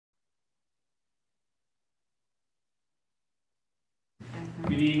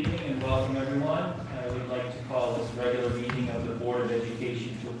Good evening and welcome everyone. I would like to call this regular meeting of the Board of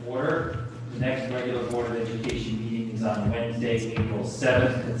Education to order. The next regular Board of Education meeting is on Wednesday, April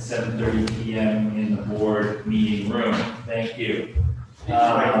 7th at 7:30 p.m. in the board meeting room. Thank you.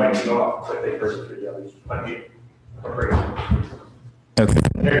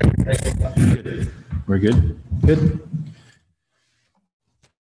 Okay. We're good? Good.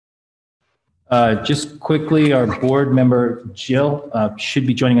 Just quickly, our board member, Jill, should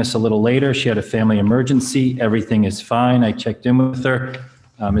be joining us a little later. She had a family emergency. Everything is fine. I checked in with her.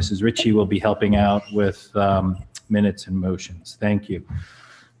 Mrs. Ritchie will be helping out with minutes and motions. Thank you.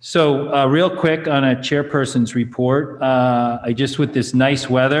 So real quick on a chairperson's report, with this nice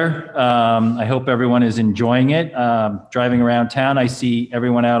weather, I hope everyone is enjoying it. Driving around town, I see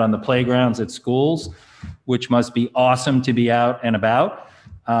everyone out on the playgrounds at schools, which must be awesome to be out and about.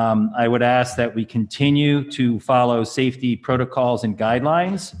 I would ask that we continue to follow safety protocols and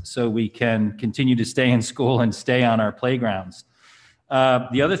guidelines so we can continue to stay in school and stay on our playgrounds.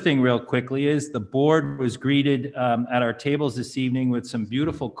 The other thing real quickly is the board was greeted at our tables this evening with some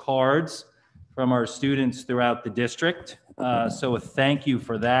beautiful cards from our students throughout the district. So a thank you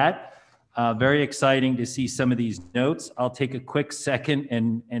for that. Very exciting to see some of these notes. I'll take a quick second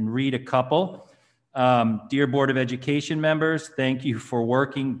and read a couple. Dear Board of Education members, thank you for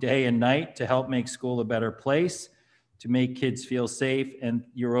working day and night to help make school a better place, to make kids feel safe, and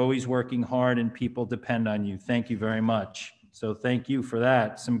you're always working hard and people depend on you. Thank you very much. So thank you for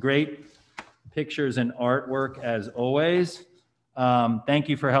that. Some great pictures and artwork as always. Thank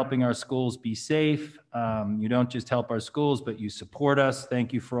you for helping our schools be safe. You don't just help our schools, but you support us.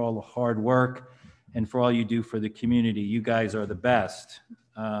 Thank you for all the hard work and for all you do for the community. You guys are the best.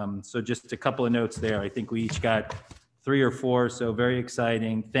 So just a couple of notes there. I think we each got 3 or 4, so very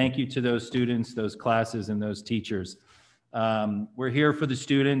exciting. Thank you to those students, those classes, and those teachers. We're here for the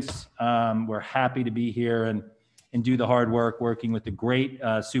students. We're happy to be here and do the hard work working with the great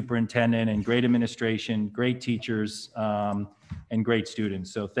superintendent and great administration, great teachers, and great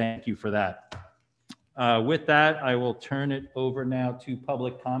students. So thank you for that. With that, I will turn it over now to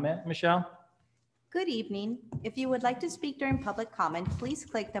public comment. Michelle? Good evening. If you would like to speak during public comment, please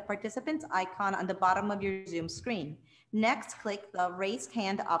click the participants icon on the bottom of your Zoom screen. Next, click the raised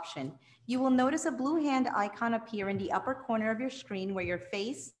hand option. You will notice a blue hand icon appear in the upper corner of your screen where your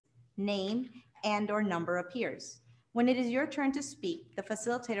face, name, and/or number appears. When it is your turn to speak, the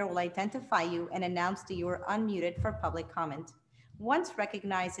facilitator will identify you and announce that you are unmuted for public comment. Once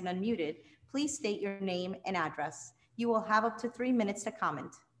recognized and unmuted, please state your name and address. You will have up to 3 minutes to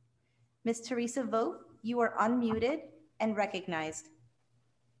comment. Ms. Teresa Vogt, you are unmuted and recognized.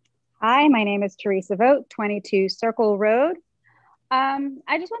 Hi, my name is Teresa Vogt, 22 Circle Road. I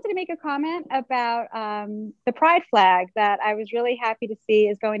just wanted to make a comment about the pride flag that I was really happy to see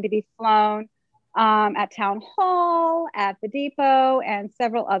is going to be flown at Town Hall, at the Depot, and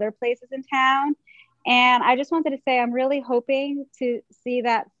several other places in town. And I just wanted to say I'm really hoping to see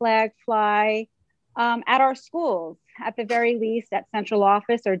that flag fly at our schools, at the very least at central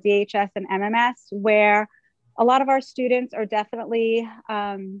office or DHS and MMS, where a lot of our students are definitely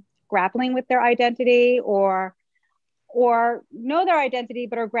grappling with their identity or know their identity,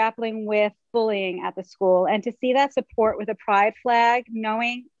 but are grappling with bullying at the school. And to see that support with a pride flag,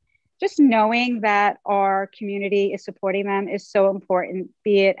 knowing that our community is supporting them is so important,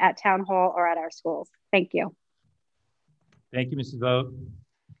 be it at Town Hall or at our schools. Thank you. Thank you, Mrs. Vogt.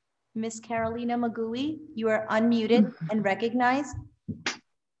 Ms. Carolina Magui, you are unmuted and recognized.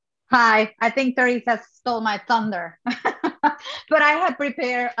 Hi, I think Teresa stole my thunder, but I had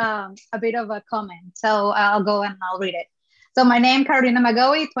prepared a bit of a comment, so I'll go and I'll read it. So my name, Carolina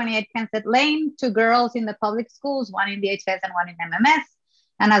Magui, 28 Kensett Lane, 2 girls in the public schools, 1 in DHS and 1 in MMS.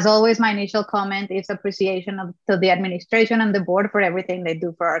 And as always, my initial comment is appreciation to the administration and the board for everything they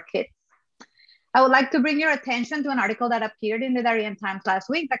do for our kids. I would like to bring your attention to an article that appeared in the Darien Times last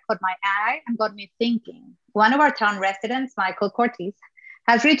week that caught my eye and got me thinking. One of our town residents, Michael Cortez,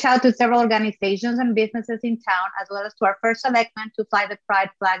 has reached out to several organizations and businesses in town, as well as to our first selectman to fly the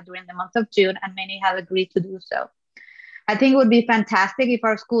pride flag during the month of June, and many have agreed to do so. I think it would be fantastic if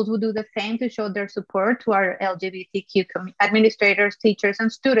our schools would do the same to show their support to our LGBTQ administrators, teachers, and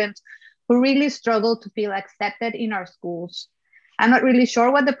students who really struggle to feel accepted in our schools. I'm not really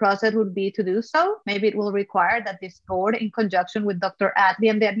sure what the process would be to do so. Maybe it will require that this board, in conjunction with Dr. Adley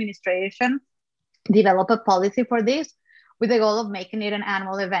and the administration, develop a policy for this with the goal of making it an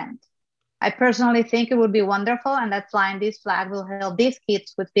annual event. I personally think it would be wonderful, and that flying this flag will help these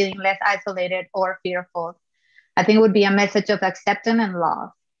kids with feeling less isolated or fearful. I think it would be a message of acceptance and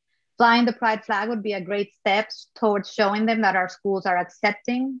love. Flying the pride flag would be a great step towards showing them that our schools are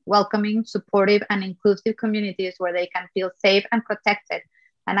accepting, welcoming, supportive, and inclusive communities where they can feel safe and protected.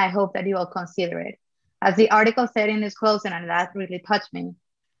 And I hope that you will consider it. As the article said in its closing, and that really touched me,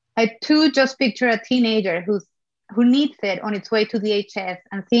 I too just picture a teenager who needs it on its way to the HS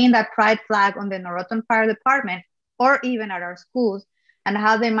and seeing that pride flag on the Noroton Fire Department or even at our schools, and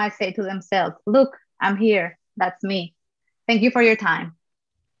how they might say to themselves, look, I'm here, that's me. Thank you for your time.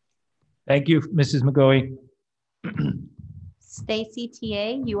 Thank you, Mrs. McGoey. Stacy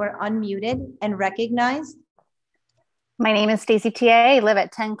TA, you are unmuted and recognized. My name is Stacy TA. I live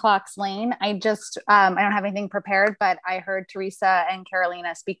at 10 Clocks Lane. I don't have anything prepared, but I heard Teresa and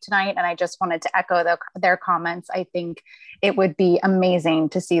Carolina speak tonight, and I just wanted to echo their comments. I think it would be amazing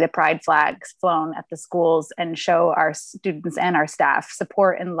to see the pride flags flown at the schools and show our students and our staff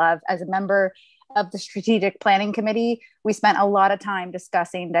support and love. As a member of the Strategic Planning Committee, we spent a lot of time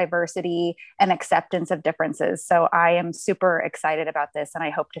discussing diversity and acceptance of differences. So I am super excited about this, and I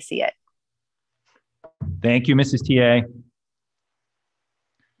hope to see it. Thank you, Mrs. TA.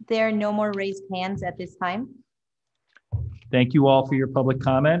 There are no more raised hands at this time. Thank you all for your public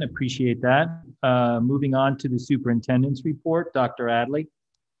comment. Appreciate that. Moving on to the superintendent's report, Dr. Adley.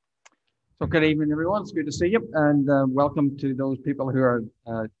 So good evening, everyone. It's good to see you, and welcome to those people who are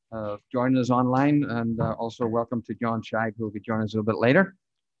joining us online, and also welcome to John Shag, who will be joining us a little bit later.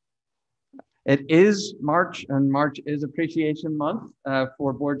 It is March, and March is Appreciation Month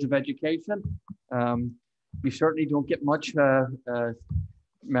for boards of education. We certainly don't get much,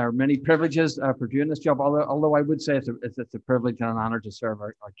 many privileges for doing this job, although I would say it's a privilege and an honor to serve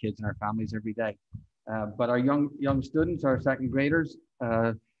our kids and our families every day. But our young students, our second graders,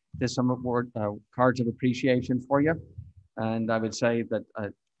 there's some award cards of appreciation for you. And I would say that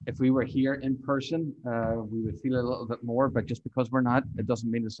if we were here in person, we would feel a little bit more, but just because we're not, it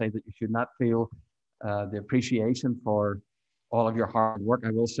doesn't mean to say that you should not feel the appreciation for all of your hard work.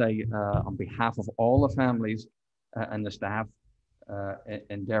 I will say on behalf of all the families and the staff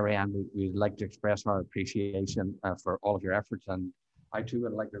in Darien, we'd like to express our appreciation for all of your efforts. And I too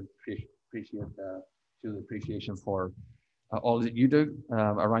would like to appreciate the appreciation for all that you do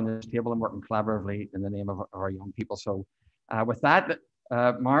around this table and working collaboratively in the name of our young people. So with that,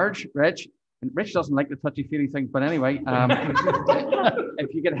 Marge, Rich doesn't like the touchy-feely thing, but anyway,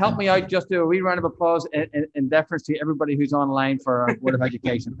 if you could help me out, just do a wee round of applause in deference to everybody who's online for our Board of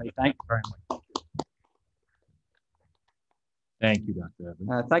Education. Thank you very much. Thank you, Dr.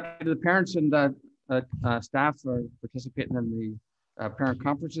 Evans. Thank you to the parents and staff for participating in the parent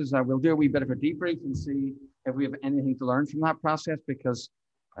conferences. We'll do a wee bit of a debrief and see if we have anything to learn from that process, because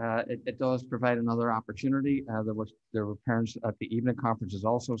it does provide another opportunity. There were parents at the evening conferences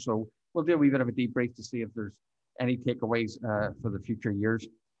also, so we'll do a wee bit of a debrief to see if there's any takeaways for the future years.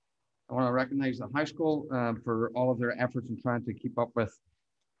 I want to recognize the high school for all of their efforts in trying to keep up with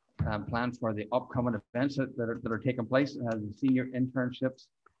plans for the upcoming events that are taking place. The senior internships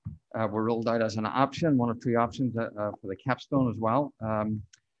were rolled out as an option, one of three options for the capstone as well.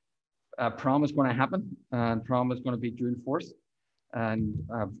 Prom is going to happen, and prom is going to be June 4th. And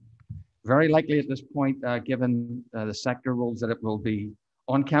very likely at this point, given the sector rules, that it will be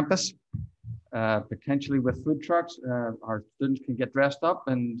on campus, potentially with food trucks. Our students can get dressed up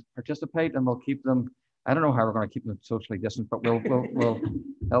and participate, and we'll keep them. I don't know how we're going to keep them socially distant, but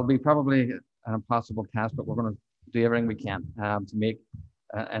it'll be probably an impossible task, but we're going to do everything we can to make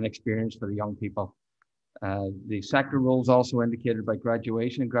an experience for the young people. The sector rules also indicated by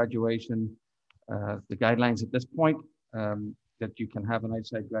graduation. The guidelines at this point that you can have an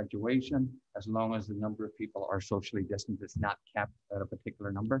outside graduation as long as the number of people are socially distant. It's not capped at a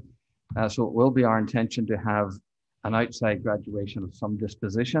particular number. So it will be our intention to have an outside graduation of some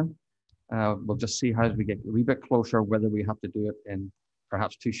disposition. We'll just see how as we get a wee bit closer, whether we have to do it in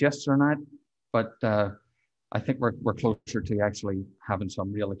perhaps 2 shifts or not. But I think we're closer to actually having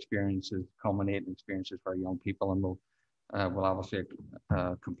some real experiences, culminating experiences for our young people, and we'll obviously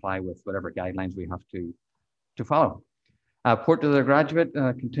comply with whatever guidelines we have to follow. Port to the Graduate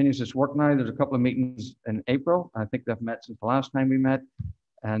continues its work now. There's a couple of meetings in April. I think they've met since the last time we met,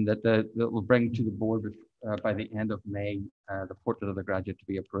 and that will bring to the board by the end of May the Portrait of the Graduate to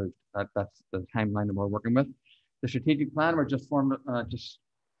be approved. That's the timeline that we're working with. The strategic plan, we're just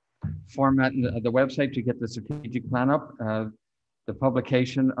formatting the website to get the strategic plan up. The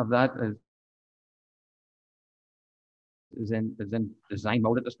publication of that is in design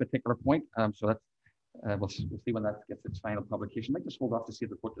mode at this particular point. So that's we'll see when that gets its final publication. Might just hold off to see if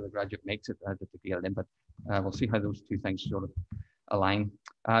the Portrait of the Graduate makes it to get it in, but we'll see how those two things sort of align.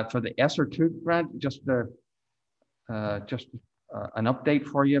 For the ESSER II grant, just an update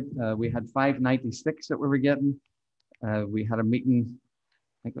for you. We had 596 that we were getting. We had a meeting,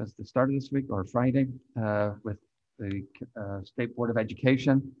 I think it was the start of this week or Friday, with the State Board of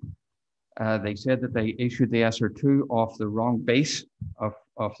Education. They said that they issued the SR2 off the wrong base of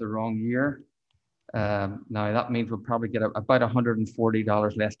the wrong year. Now that means we'll probably get about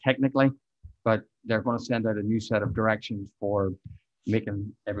 $140 less technically, but they're going to send out a new set of directions for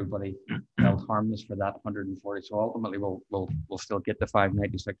making everybody held harmless for that 140. So ultimately we'll still get the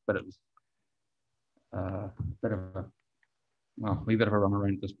 596, but it was a bit of a, well, a bit of a run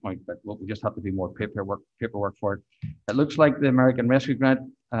around at this point, but we just have to do more paperwork for it. It looks like the American Rescue Grant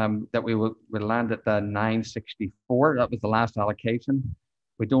that we will land at the 964. That was the last allocation.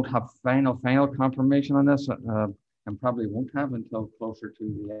 We don't have final confirmation on this, and probably won't have until closer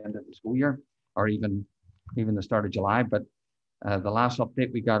to the end of the school year, or even the start of July. But the last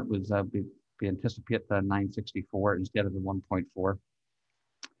update we got was we anticipate the 964 instead of the 1.4.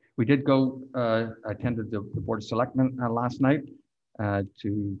 We did go, attended the Board of Selectmen last night as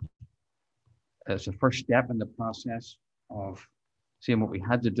a first step in the process of seeing what we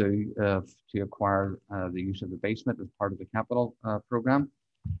had to do to acquire the use of the basement as part of the capital program.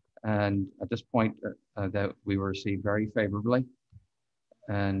 And at this point, that we were received very favorably.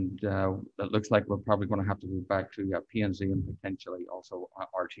 And it looks like we're probably going to have to move back to P&Z and potentially also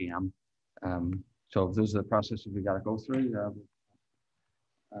RTM. So those are the processes we got to go through.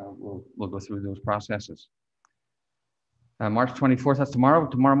 We'll go through those processes. March 24th, that's tomorrow.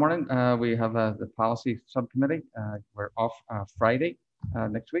 Tomorrow morning, we have the policy subcommittee. We're off Friday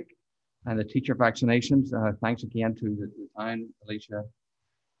next week. And the teacher vaccinations, thanks again to the town, Alicia,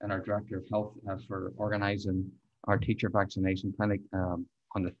 and our Director of Health for organizing our teacher vaccination clinic on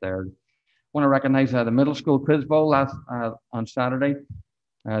the 3rd. I want to recognize the Middle School Quiz Bowl on Saturday.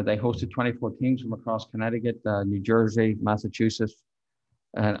 They hosted 24 teams from across Connecticut, New Jersey, Massachusetts,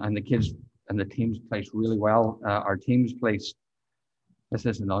 and the kids and the teams placed really well. Our teams placed, this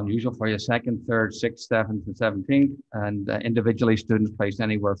isn't unusual for you, 2nd, 3rd, 6th, 7th, and 17th. And individually, students placed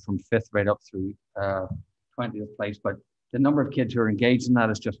anywhere from 5th right up through 20th place. But the number of kids who are engaged in that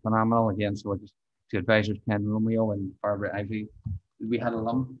is just phenomenal. Again, so just to advisors, Ken Romeo and Barbara Ivy. We had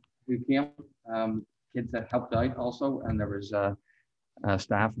alum who came, kids that helped out also, and there was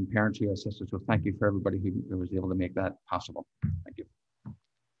staff and parents who assisted. So thank you for everybody who was able to make that possible. Thank you.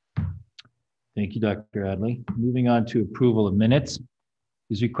 Thank you, Dr. Adley. Moving on to approval of minutes. It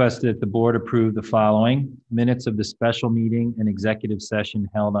is requested that the board approve the following: minutes of the special meeting and executive session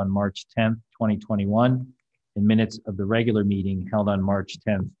held on March 10th, 2021, and minutes of the regular meeting held on March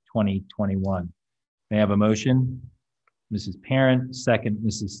 10th, 2021. May I have a motion? Mrs. Parent, second,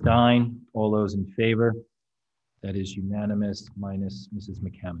 Mrs. Stein. All those in favor? That is unanimous, minus Mrs.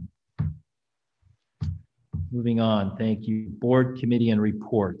 McCammon. Moving on, thank you. Board, committee, and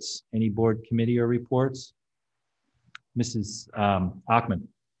reports. Any board, committee, or reports? Mrs. Achman.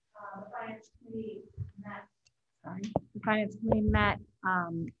 The Finance Committee met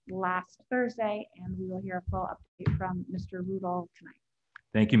last Thursday, and we will hear a full update from Mr. Rudolph tonight.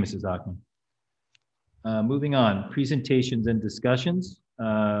 Thank you, Mrs. Achman. Moving on, presentations and discussions.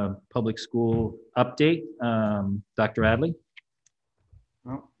 Public school update. Dr. Adley.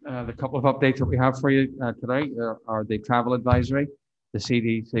 Well, the couple of updates that we have for you today are the travel advisory, the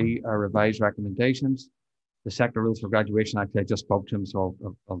CDC revised recommendations, the sector rules for graduation. Actually, I just spoke to him, so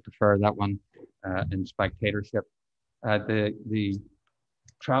I'll defer that one in spectatorship. The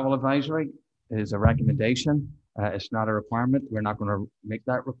travel advisory is a recommendation. It's not a requirement. We're not going to make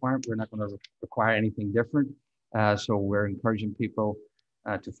that requirement. We're not going to require anything different. So we're encouraging people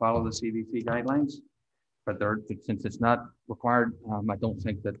to follow the CDC guidelines. But since it's not required, I don't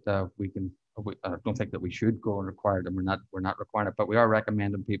think that I don't think that we should go and require it, and we're not requiring it. But we are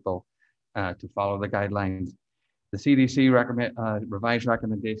recommending people to follow the guidelines. The CDC revised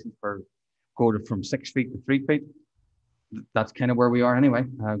recommendations for go from 6 feet to 3 feet. That's kind of where we are anyway,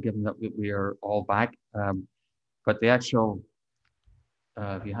 given that we are all back. But the actual,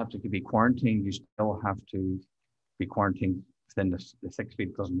 if you have to be quarantined, you still have to be quarantined within the 6 feet.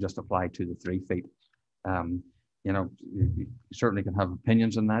 It doesn't just apply to the 3 feet. You know, you certainly can have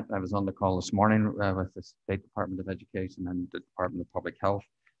opinions on that. I was on the call this morning with the State Department of Education and the Department of Public Health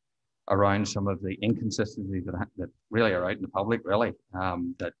around some of the inconsistencies that really are out in the public, really,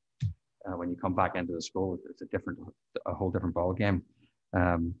 that when you come back into the school, it's a whole different ballgame.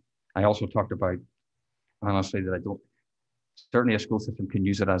 I also talked about, honestly, that certainly a school system can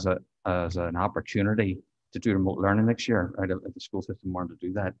use it as an opportunity to do remote learning next year, right? If the school system wanted to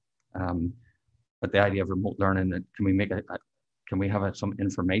do that. But the idea of remote learning, can we have some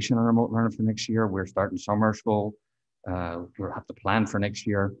information on remote learning for next year? We're starting summer school We'll have to plan for next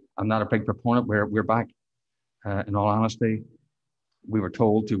year. I'm not a big proponent. We're back. In all honesty, we were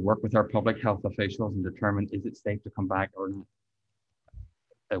told to work with our public health officials and determine, is it safe to come back or not?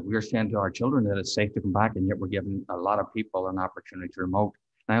 We're saying to our children that it's safe to come back, and yet we're giving a lot of people an opportunity to remote.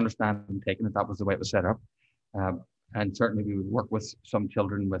 And I understand them taking it. That was the way it was set up. And certainly we would work with some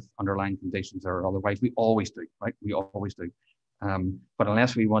children with underlying conditions or otherwise. We always do, right? We always do. But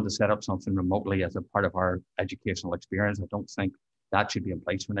unless we want to set up something remotely as a part of our educational experience, I don't think that should be in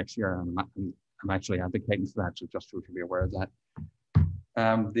place for next year. And I'm actually advocating for that, so just so we can be aware of that.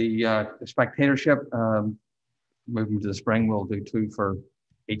 The spectatorship, moving to the spring, we'll do 2 for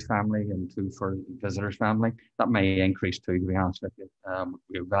each family and 2 for visitors' family. That may increase too, to be honest with you.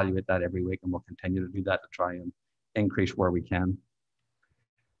 We evaluate that every week, and we'll continue to do that to try and increase where we can.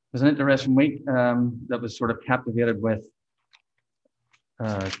 It was an interesting week that was sort of captivated with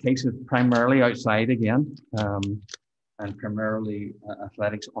cases primarily outside again, and primarily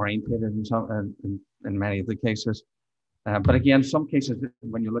athletics oriented in many of the cases. But again, some cases,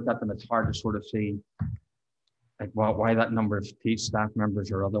 when you look at them, it's hard to sort of see like why that number of staff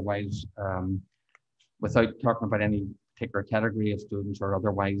members or otherwise, without talking about any particular category of students or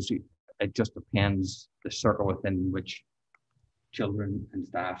otherwise. It just depends the circle within which children and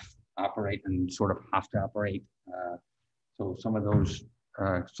staff operate and sort of have to operate. So some of those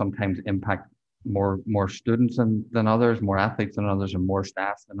sometimes impact more students than others, more athletes than others, and more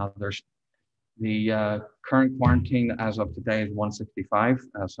staff than others. The current quarantine as of today is 165.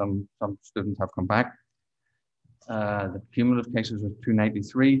 Some students have come back. The cumulative cases was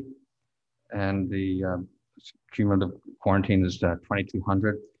 293, and the cumulative quarantine is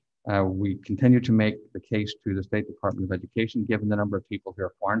 2,200. We continue to make the case to the State Department of Education, given the number of people who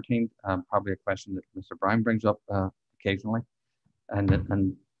are quarantined, probably a question that Mr. Brown brings up occasionally, and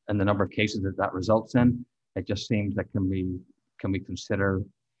the number of cases that results in. It just seems that can we consider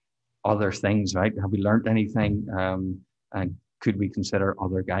other things, right? Have we learned anything? And could we consider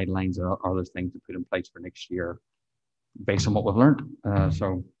other guidelines or other things to put in place for next year based on what we've learned?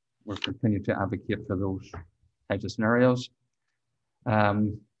 So we'll continue to advocate for those types of scenarios.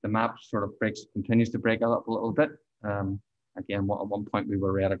 The map sort of continues to break up a little bit. Again, at one point we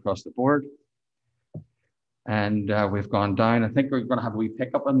were red across the board, and we've gone down. I think we're going to have a wee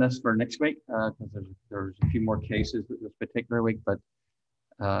pickup on this for next week because there's a few more cases this particular week. But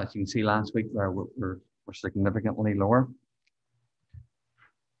as you can see, last week we're significantly lower,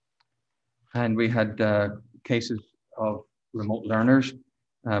 and we had cases of remote learners.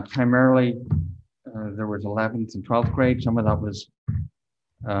 Primarily, there was 11th and 12th grade. Some of that was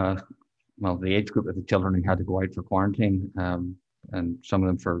the age group of the children who had to go out for quarantine, and some of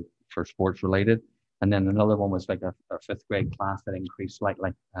them for sports related. And then another one was like a 5th grade class that increased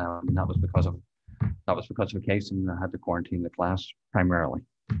slightly, and that was because of a case, and I had to quarantine the class primarily.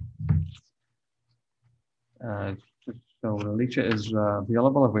 So Alicia is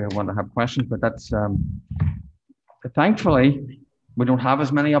available if we want to have questions, but that's thankfully we don't have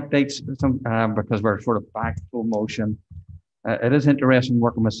as many updates because we're sort of back full motion. It is interesting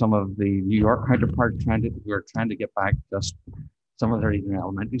working with some of the New York counterparts who are trying to get back just some of their even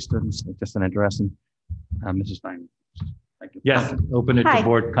elementary students. It's just an interesting. Mrs. Stein. Thank you. Yes, open it to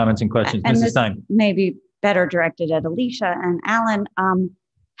board comments and questions. And Mrs. this Stein. may be better directed at Alicia and Alan.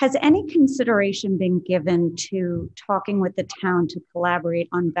 Has any consideration been given to talking with the town to collaborate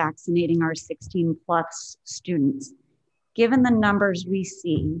on vaccinating our 16 plus students? Given the numbers we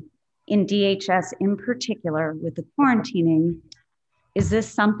see in DHS in particular with the quarantining, is this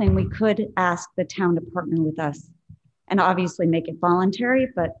something we could ask the town to partner with us and obviously make it voluntary,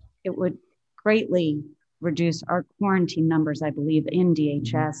 but it would greatly reduce our quarantine numbers, I believe, in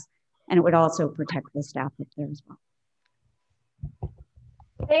DHS, and it would also protect the staff up there as well.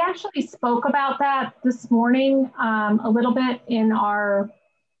 They actually spoke about that this morning a little bit in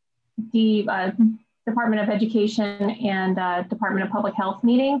the Department of Education and Department of Public Health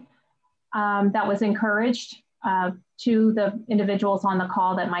meeting that was encouraged to the individuals on the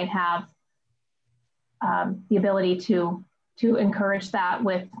call that might have the ability to encourage that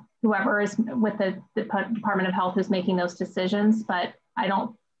with whoever is with the Department of Health who's making those decisions. But I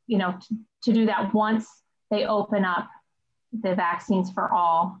don't, to do that once they open up the vaccines for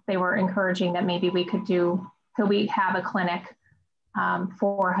all, they were encouraging that maybe could we have a clinic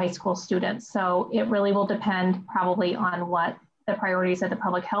for high school students. So it really will depend probably on what the priorities of the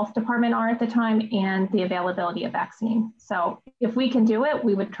public health department are at the time and the availability of vaccine. So if we can do it,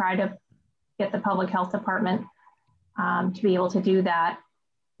 we would try to get the public health department to be able to do that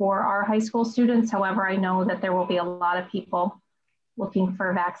for our high school students. However, I know that there will be a lot of people looking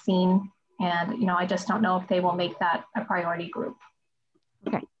for vaccine And, you know, I just don't know if they will make that a priority group.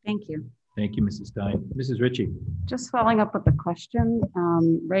 Okay, thank you. Thank you, Mrs. Stein. Mrs. Ritchie. Just following up with the question,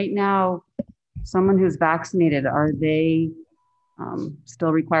 right now, someone who's vaccinated, are they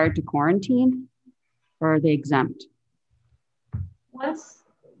still required to quarantine or are they exempt? Once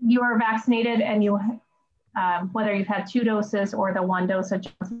you are vaccinated and you, whether you've had 2 doses or the 1 dose of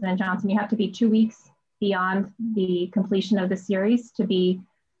Johnson & Johnson, you have to be 2 weeks beyond the completion of the series to be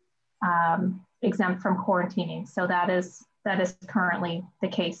exempt from quarantining. So that is currently the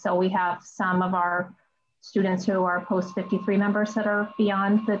case. So we have some of our students who are post 53 members that are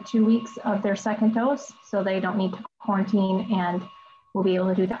beyond the 2 weeks of their 2nd dose. So they don't need to quarantine, and we'll be able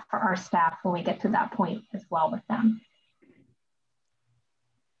to do that for our staff when we get to that point as well with them.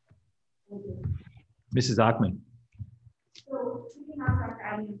 Mrs. Ackman. So, picking up Dr.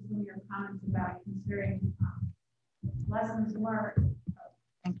 Ali, some of your comments about considering lessons learned.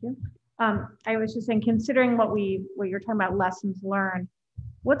 Thank you. I was just saying, considering what you're talking about, lessons learned,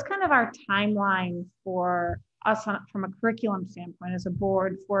 what's kind of our timeline for us from a curriculum standpoint as a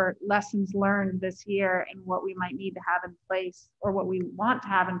board for lessons learned this year and what we might need to have in place or what we want to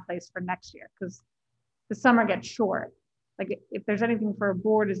have in place for next year? Because the summer gets short. Like if there's anything for a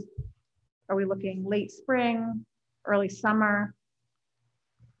board, are we looking late spring, early summer?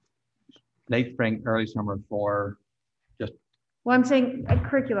 Late spring, early summer for just. Well, I'm saying a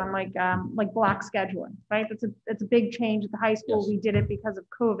curriculum like block scheduling, right? It's a big change at the high school. Yes. We did it because of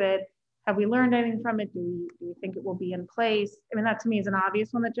COVID. Have we learned anything from it? Do we think it will be in place? I mean, that to me is an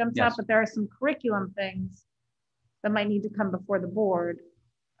obvious one that jumps out, but there are some curriculum things that might need to come before the board.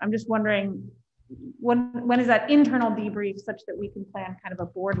 I'm just wondering, when is that internal debrief such that we can plan kind of a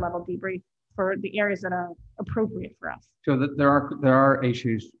board level debrief for the areas that are appropriate for us? So there are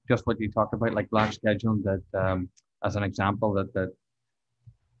issues, just what you talked about, like block scheduling, that as an example, that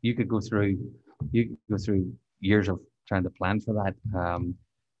you could go through years of trying to plan for that.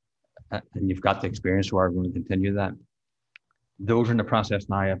 And you've got the experience, so we're going to continue that. Those are in the process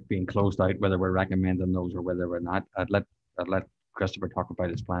now of being closed out, whether we're recommending those or whether we're not. I'd let Christopher talk about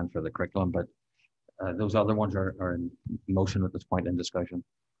his plan for the curriculum, but those other ones are in motion at this point in discussion.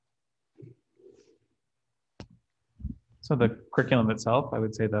 So the curriculum itself, I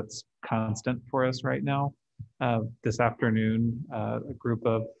would say that's constant for us right now. This afternoon, a group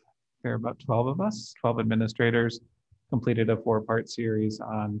of, there are about 12 of us, 12 administrators, completed a 4-part series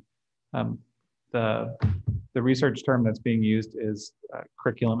on the research term that's being used is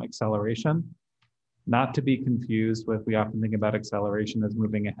curriculum acceleration, not to be confused with, we often think about acceleration as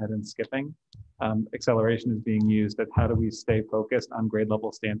moving ahead and skipping. Acceleration is being used at how do we stay focused on grade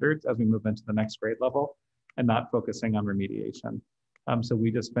level standards as we move into the next grade level and not focusing on remediation. So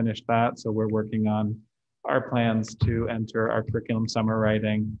we just finished that. So we're working on our plans to enter our curriculum summer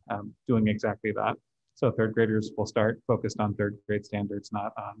writing, doing exactly that. So 3rd graders will start focused on 3rd grade standards,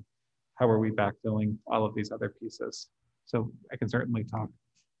 not on how are we backfilling all of these other pieces. So I can certainly talk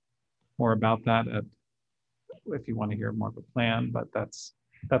more about that if you want to hear more of a plan, but that's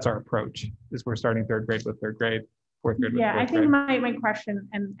our approach, is we're starting 3rd grade with 3rd grade, 4th grade with 4th grade. I think my question,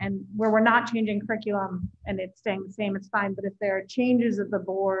 and where we're not changing curriculum and it's staying the same, it's fine, but if there are changes that the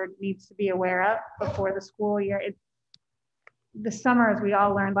board needs to be aware of before the school year, the summer, as we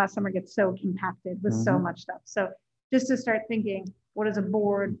all learned last summer, gets so compacted with so much stuff. So just to start thinking, what is a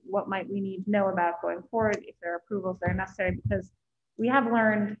board, what might we need to know about going forward, if there are approvals that are necessary, because we have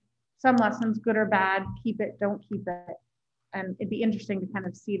learned some lessons, good or bad, keep it, don't keep it. And it'd be interesting to kind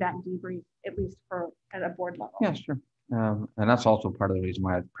of see that debrief, at least at a board level. Yeah, sure. And that's also part of the reason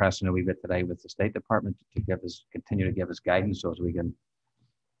why I'm pressing a wee bit today with the State Department to continue to give us guidance so as we can,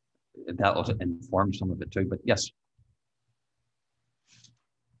 that will inform some of it too, but yes.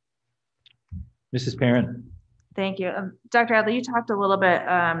 Mrs. Parent. Thank you. Dr. Adler, you talked a little bit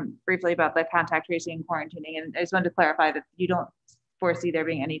briefly about the contact tracing and quarantining, and I just wanted to clarify that you don't foresee there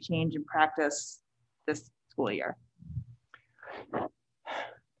being any change in practice this school year.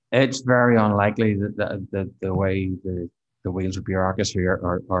 It's very unlikely that the way the wheels of bureaucracy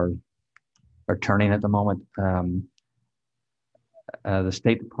are turning at the moment. The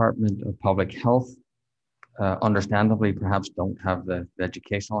State Department of Public Health, understandably, perhaps don't have the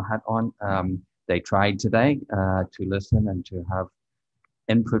educational hat on. They tried today to listen and to have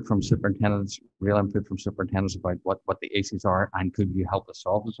input from superintendents, real input from superintendents about what the issues are and could you help us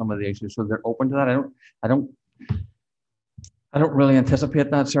solve some of the issues. So they're open to that. I don't really anticipate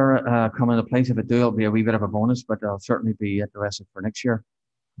that, Sarah, coming into place. If it do, it'll be a wee bit of a bonus, but I'll certainly be interested for next year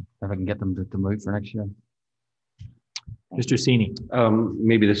if I can get them to move for next year. Mr. Cini.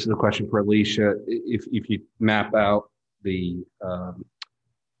 Maybe this is a question for Alicia. If you map out the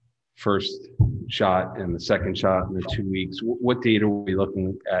first shot and the second shot in the 2 weeks. What date are we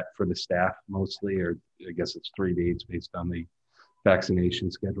looking at for the staff mostly, or I guess it's 3 dates based on the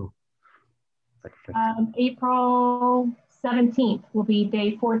vaccination schedule? April 17th will be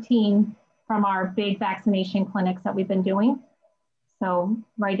day 14 from our big vaccination clinics that we've been doing. So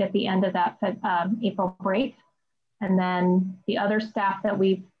right at the end of that April break. And then the other staff that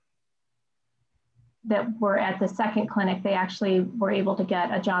were at the second clinic, they actually were able to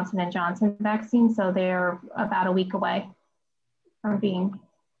get a Johnson & Johnson vaccine. So they're about a week away from being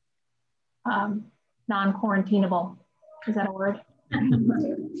non-quarantinable. Is that a word?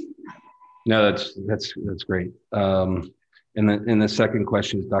 No, that's great. And the second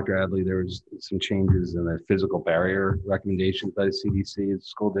question is, Dr. Adley, there was some changes in the physical barrier recommendations by the CDC. Is the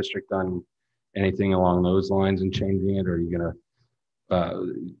school district done anything along those lines and changing it, or are you gonna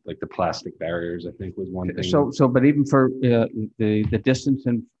like the plastic barriers? I think was one thing. So, but even for the distance,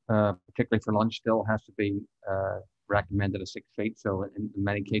 and particularly for lunch, still has to be recommended at 6 feet. So in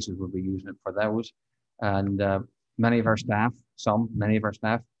many cases, we'll be using it for those, and many of our staff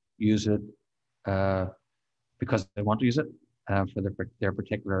use it because they want to use it for their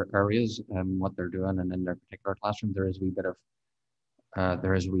particular areas and what they're doing, and in their particular classroom, there is a wee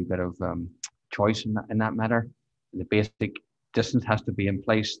bit of choice in that matter. The basic distance has to be in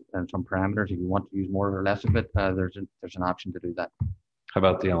place, and some parameters. If you want to use more or less of it, there's an option to do that. How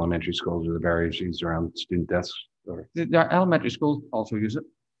about the elementary schools, or the barriers used around student desks? Or? The elementary schools also use it.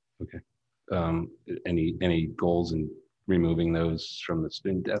 Okay. Any goals in removing those from the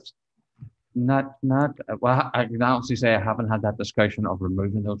student desks? Not well. I can honestly say I haven't had that discussion of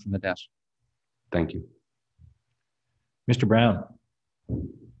removing those from the desk. Thank you. Mr. Brown.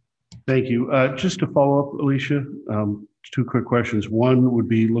 Thank you. Just to follow up, Alicia, 2 quick questions. One would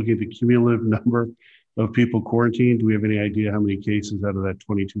be looking at the cumulative number of people quarantined. Do we have any idea how many cases out of that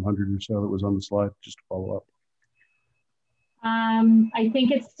 2,200 or so that was on the slide? Just to follow up. I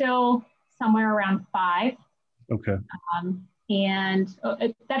think it's still somewhere around 5. Okay. And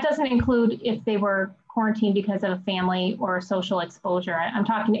that doesn't include if they were quarantined because of family or social exposure.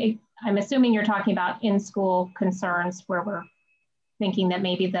 I'm assuming you're talking about in-school concerns where we're thinking that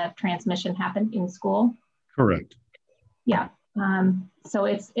maybe the transmission happened in school. Correct. Yeah. So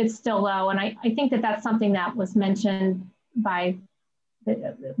it's still low. And I think that that's something that was mentioned by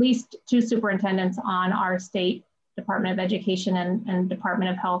at least 2 superintendents on our state Department of Education and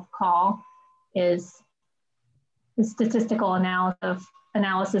Department of Health call, is the statistical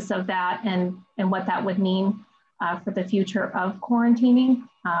analysis of that and what that would mean for the future of quarantining.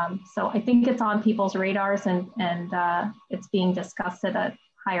 So I think it's on people's radars and it's being discussed at a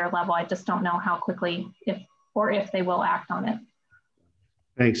higher level. I just don't know how quickly, if they will act on it.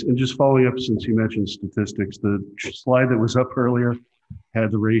 Thanks. And just following up, since you mentioned statistics, the slide that was up earlier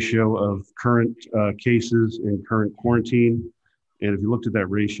had the ratio of current cases and current quarantine. And if you looked at that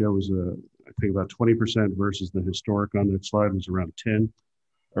ratio, it was I think about 20% versus the historic on that slide was around 10.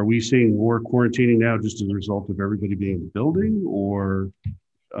 Are we seeing more quarantining now just as a result of everybody being in the building, or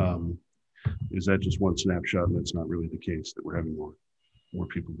is that just one snapshot and that's not really the case, that we're having more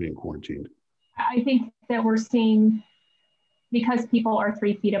people being quarantined? I think that we're seeing, because people are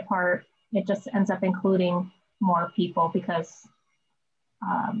 3 feet apart, it just ends up including more people because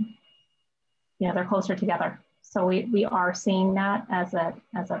they're closer together. So we are seeing that as a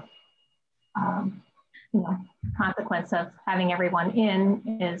consequence of having everyone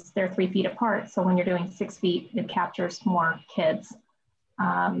in, is they're 3 feet apart. So when you're doing 6 feet, it captures more kids.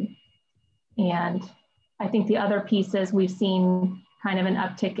 And I think the other piece is we've seen kind of an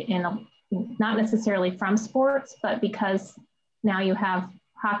uptick in, not necessarily from sports, but because now you have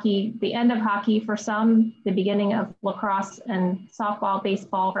hockey, the end of hockey for some, the beginning of lacrosse and softball,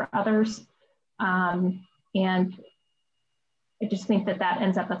 baseball for others. And I just think that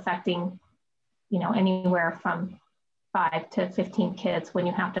ends up affecting, anywhere from 5 to 15 kids when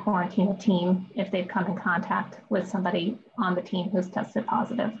you have to quarantine a team if they've come in contact with somebody on the team who's tested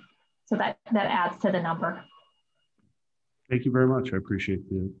positive. So that adds to the number. Thank you very much. I appreciate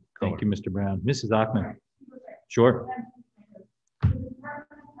the color. Thank you, Mr. Brown. Mrs. Achman. Sure.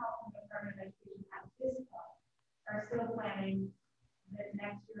 Are still planning that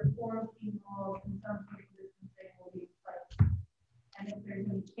next year quarantine rules and some social distancing will be in place. And if there's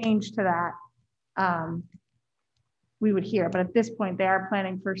any change to that, we would hear. But at this point, they are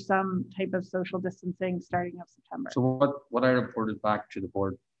planning for some type of social distancing starting of September. So what I reported back to the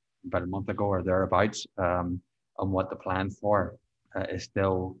board about a month ago or thereabouts on what the plan for is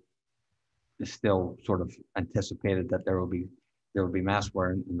still sort of anticipated that there will be mask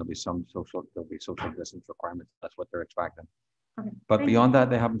wearing and there'll be social distance requirements. That's what they're expecting. Okay. But Thank beyond you. that,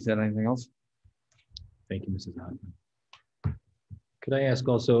 they haven't said anything else. Thank you, Mrs. Hodgman. Could I ask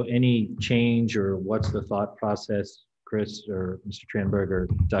also any change or what's the thought process, Chris or Mr. Tranberg or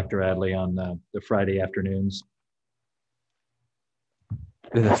Dr. Adley, on the Friday afternoons?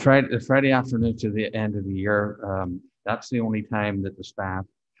 The Friday afternoon to the end of the year, that's the only time that the staff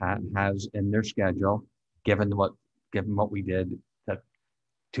has in their schedule, given what we did, that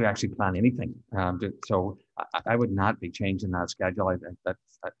to actually plan anything. So I would not be changing that schedule.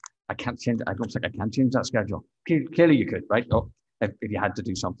 I can't change. I don't think I can change that schedule. Clearly, you could, right? Oh, if you had to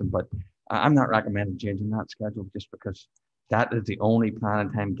do something, but I'm not recommending changing that schedule just because that is the only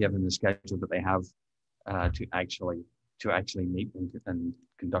planning time given the schedule that they have to actually meet and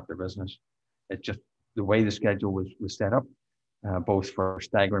conduct their business. It's just the way the schedule was set up, both for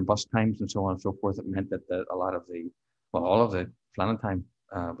staggering bus times and so on and so forth. It meant that all of the planning time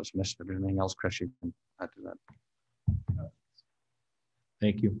was missed. Everything else, Chris, you can add to that.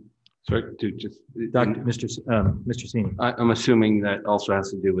 Thank you. Sorry, to just Mr. Sini. I'm assuming that also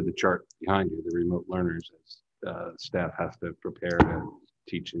has to do with the chart behind you, the remote learners, as staff has to prepare to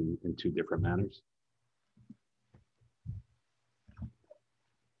teach in two different manners.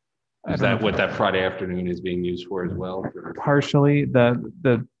 Is that what that Friday afternoon is being used for as well? Partially,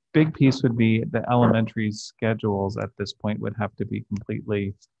 the big piece would be the elementary schedules at this point would have to be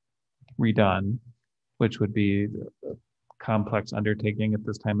completely redone, which would be a complex undertaking at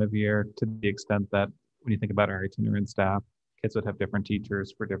this time of year, to the extent that when you think about our itinerant staff, kids would have different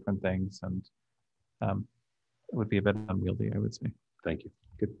teachers for different things, and it would be a bit unwieldy, I would say. Thank you.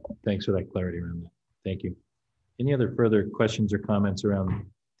 Good. Thanks for that clarity around that. Thank you. Any other further questions or comments around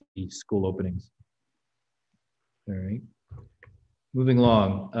the school openings? All right. Moving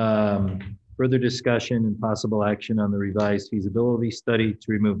along. Further discussion and possible action on the revised feasibility study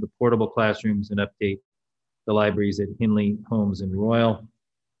to remove the portable classrooms and update the libraries at Hinley, Holmes, and Royal.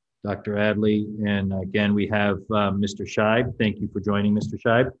 Dr. Adley, and again, we have Mr. Scheib. Thank you for joining, Mr.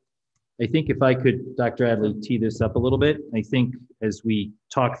 Scheib. I think if I could, Dr. Adley, tee this up a little bit. I think as we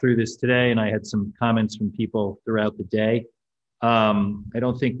talk through this today, and I had some comments from people throughout the day, I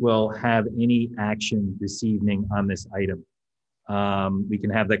don't think we'll have any action this evening on this item. We can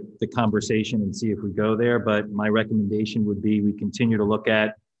have the conversation and see if we go there, but my recommendation would be we continue to look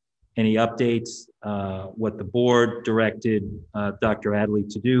at any updates. What the board directed Dr. Adley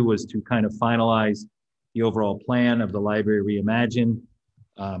to do was to kind of finalize the overall plan of the library reimagined.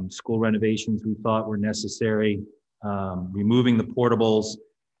 School renovations we thought were necessary, removing the portables,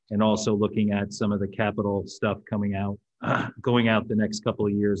 and also looking at some of the capital stuff coming out, going out the next couple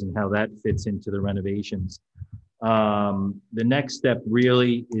of years and how that fits into the renovations. The next step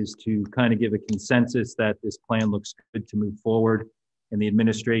really is to kind of give a consensus that this plan looks good to move forward, and the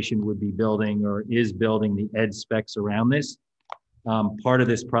administration would be building or is building the ed specs around this. Part of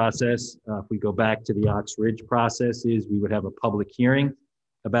this process, if we go back to the Ox Ridge process, is we would have a public hearing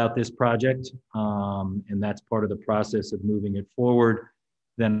about this project, and that's part of the process of moving it forward.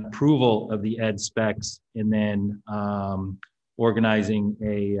 Then approval of the ed specs, and then organizing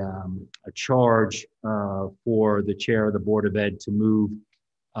a charge for the chair of the Board of Ed to move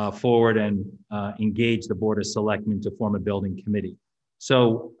forward and engage the Board of Selectmen to form a building committee.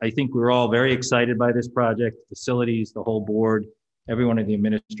 So I think we're all very excited by this project. Facilities, the whole board, everyone on the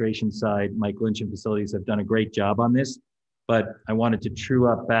administration side, Mike Lynch and facilities have done a great job on this. But I wanted to true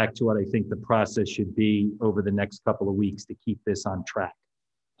up back to what I think the process should be over the next couple of weeks to keep this on track.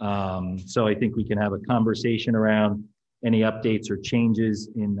 So I think we can have a conversation around any updates or changes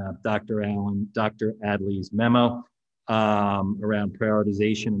in Dr. Adley's memo around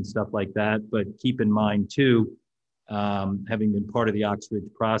prioritization and stuff like that. But keep in mind too, having been part of the Ox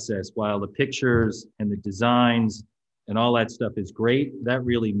Ridge process, while the pictures and the designs and all that stuff is great, that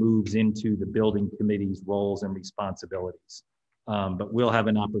really moves into the building committee's roles and responsibilities. But we'll have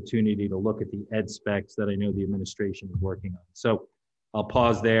an opportunity to look at the ed specs that I know the administration is working on. So I'll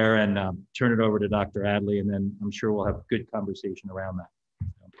pause there and turn it over to Dr. Adley, and then I'm sure we'll have a good conversation around that.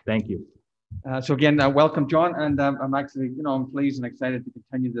 Thank you. So again, welcome, John, and I'm actually, I'm pleased and excited to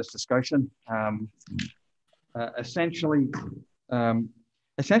continue this discussion. Essentially,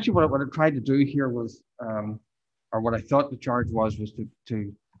 what I tried to do here was, or what I thought the charge was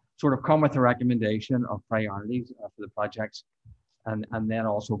to sort of come with a recommendation of priorities for the projects, and then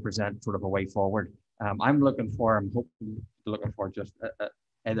also present sort of a way forward. I'm hoping just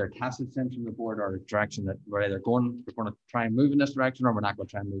either a tacit sense from the board or a direction that we're either going to try and move in this direction, or we're not going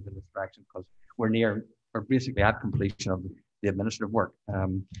to try and move in this direction because we're basically at completion of the administrative work.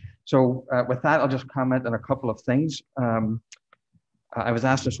 So with that, I'll just comment on a couple of things. I was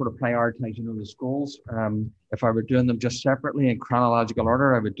asked to sort of prioritize, the schools. If I were doing them just separately in chronological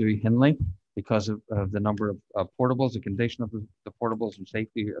order, I would do Hindley because of the number of portables, the condition of the portables and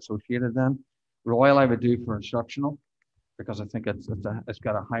safety associated then. Royal I would do for instructional because I think it's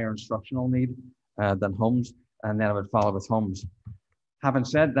got a higher instructional need than Holmes, and then I would follow with Holmes. Having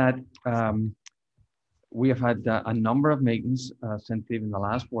said that, we have had a number of meetings since even the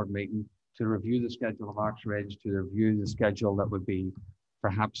last board meeting to review the schedule of Oxbridge, to review the schedule that would be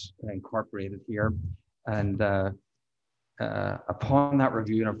perhaps incorporated here. And upon that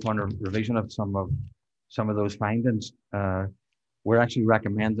review and upon a revision of some of those findings, we're actually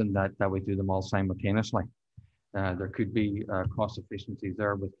recommending that we do them all simultaneously. There could be cost efficiencies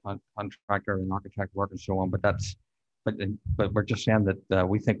there with contractor and architect work and so on, but we're just saying that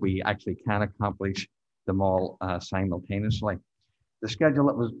we think we actually can accomplish them all simultaneously. The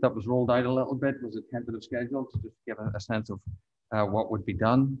schedule that was rolled out a little bit was a tentative schedule to just give a sense of what would be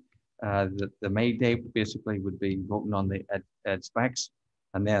done. The May date basically would be voting on the ed specs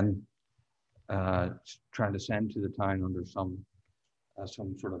and then trying to send to the town under some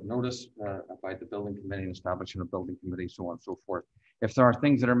sort of notice by the building committee and establishing a building committee, so on and so forth. If there are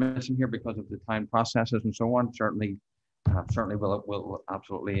things that are missing here because of the time processes and so on, certainly we'll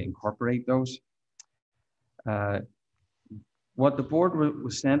absolutely incorporate those. What the board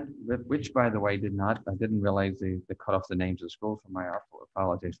was sent, which by the way I didn't realize they cut off the names of the schools, so my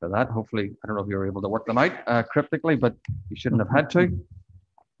apologies for that. Hopefully, I don't know if you were able to work them out cryptically, but you shouldn't have had to.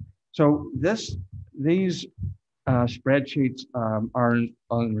 So these spreadsheets are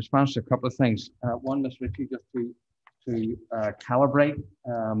in response to a couple of things. One, Ms. Ritchie, just to calibrate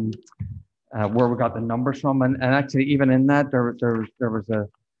where we got the numbers from, and actually even in that there was a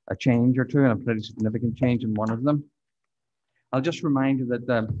change or two, and a pretty significant change in one of them. I'll just remind you that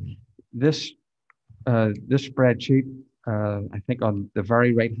this spreadsheet, I think on the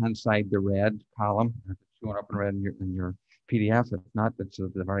very right-hand side, the red column, if it's showing up in red in your PDF, if not, it's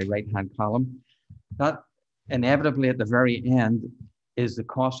the very right-hand column. That inevitably at the very end is the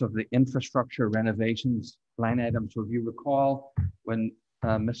cost of the infrastructure renovations line item. So if you recall, when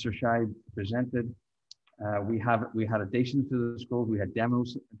Mr. Shibe presented, we had additions to the schools, we had demo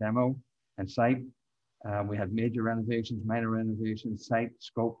and site. We had major renovations, minor renovations, site,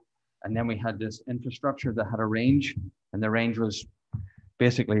 scope, and then we had this infrastructure that had a range, and the range was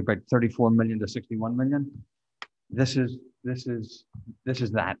basically about 34 million to 61 million. This is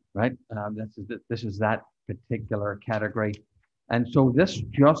that, right? This is that particular category, and so this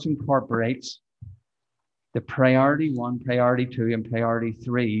just incorporates the priority 1, priority 2, and priority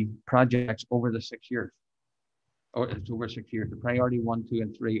 3 projects over the 6 years. Or it's over 6 years. The priority 1, 2,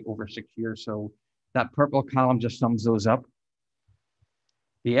 and 3 over 6 years. So that purple column just sums those up.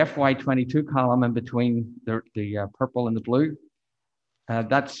 The FY22 column in between the purple and the blue,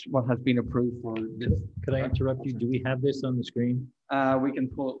 that's what has been approved for this. Could I interrupt you? Do we have this on the screen? We can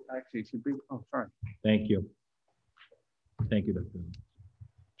pull, actually, should we? Oh, sorry. Thank you. Thank you, Dr.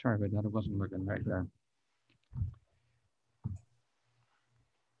 Sorry about that, it wasn't looking right there.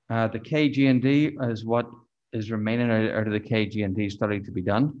 The KG&D is what is remaining out of the KG&D study to be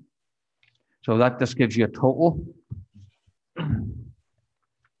done. So that just gives you a total.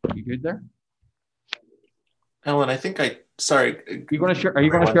 You good there? Alan, I think sorry. Are you going to share,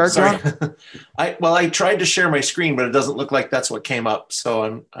 John? I tried to share my screen, but it doesn't look like that's what came up.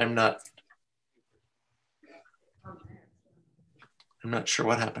 So I'm not sure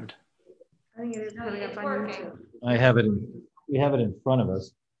what happened. I think it is coming up on YouTube. We have it in front of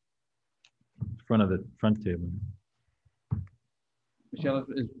us. In front of the front table. Michelle,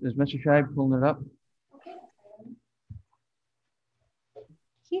 is Mr. Shibe pulling it up?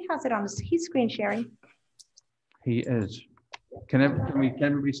 He has it on his, he's screen sharing. He is. Can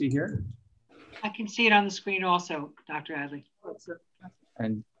everybody see here? I can see it on the screen also, Dr. Adley.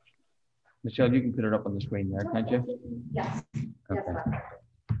 And Michelle, you can put it up on the screen there, can't you? Yes. Okay. Yes,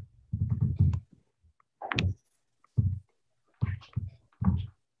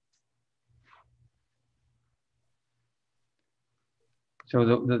 So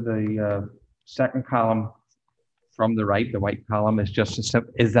the second column from the right, the white column, is just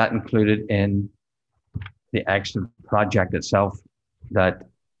is that included in the actual project itself that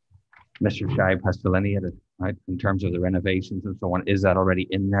Mr. Shibe has delineated, right? In terms of the renovations and so on, is that already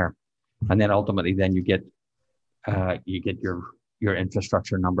in there? And then ultimately, then you get your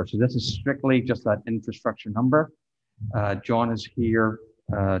infrastructure number. So this is strictly just that infrastructure number. John is here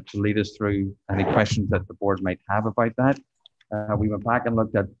to lead us through any questions that the board might have about that. We went back and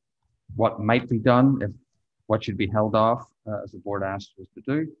looked at what might be done, what should be held off, as the board asked us to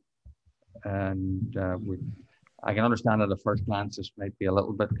do. And I can understand at a first glance this might be a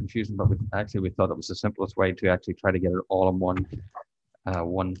little bit confusing, but we thought it was the simplest way to actually try to get it all in one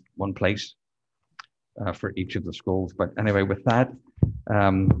place for each of the schools. But anyway, with that,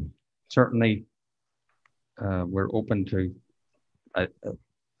 certainly we're open to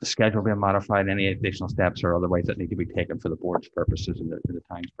the schedule being modified, any additional steps or other ways that need to be taken for the board's purposes and the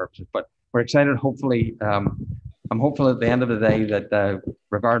time's purposes. But we're excited. Hopefully, I'm hopeful at the end of the day that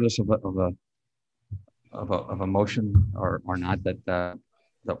regardless of a motion or not, that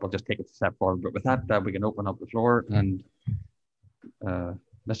we'll just take it a step forward. But with that, we can open up the floor, and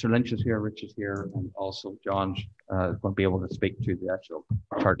Mr. Lynch is here, Rich is here, and also John's going to be able to speak to the actual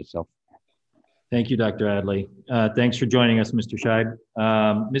chart itself. Thank you, Dr. Adley. Thanks for joining us, Mr. Scheid.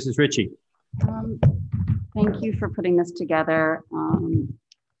 Mrs. Ritchie. Thank you for putting this together.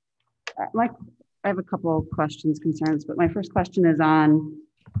 I have a couple of questions, concerns, but my first question is on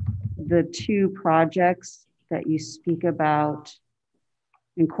the two projects that you speak about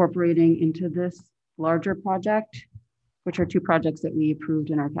incorporating into this larger project, which are two projects that we approved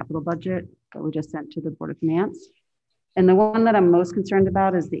in our capital budget that we just sent to the Board of Finance. And the one that I'm most concerned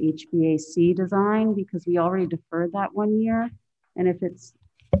about is the HVAC design, because we already deferred that 1 year. And if it's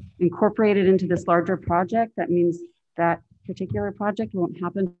incorporated into this larger project, that means that particular project won't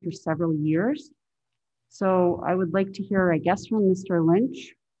happen for several years. So I would like to hear, I guess, from Mr.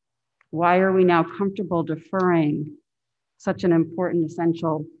 Lynch, why are we now comfortable deferring such an important,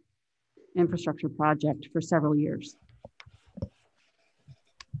 essential infrastructure project for several years?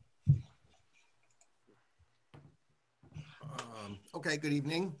 Okay, good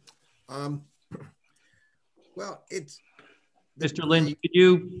evening. Well, it's... Mr. Lynch, could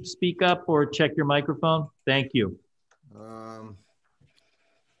you speak up or check your microphone? Thank you.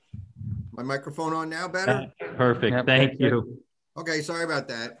 My microphone on now better? Perfect, thank you. Okay, sorry about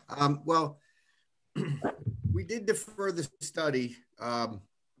that. Well, we did defer the study,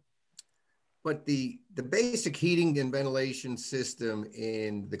 but the basic heating and ventilation system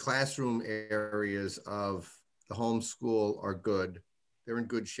in the classroom areas of the homeschool are good. They're in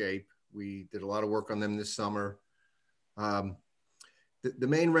good shape. We did a lot of work on them this summer. The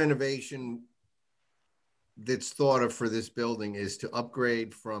main renovation that's thought of for this building is to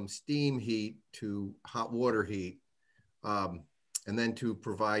upgrade from steam heat to hot water heat, and then to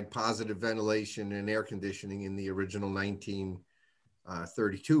provide positive ventilation and air conditioning in the original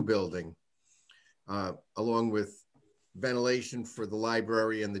 1932 building, along with ventilation for the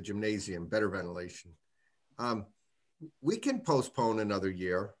library and the gymnasium, better ventilation. We can postpone another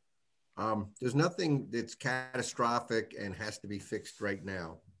year. There's nothing that's catastrophic and has to be fixed right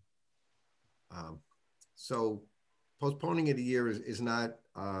now. So postponing it a year is not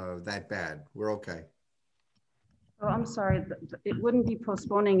that bad. We're okay. Oh, I'm sorry. It wouldn't be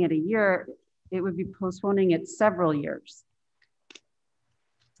postponing it a year. It would be postponing it several years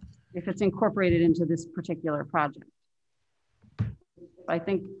if it's incorporated into this particular project. I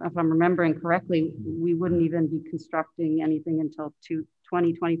think if I'm remembering correctly, we wouldn't even be constructing anything until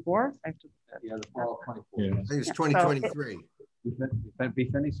 2024. Yeah, the fall of 24. Yeah. I think it's 2023. It'd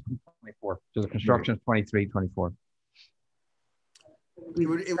be finished in 24. So the construction is 23, 24. We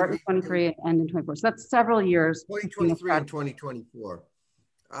would start in 23 and end in 24. So that's several years. 2023 and 2024.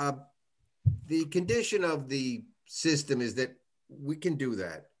 The condition of the system is that we can do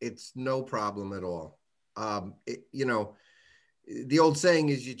that. It's no problem at all. You know, the old saying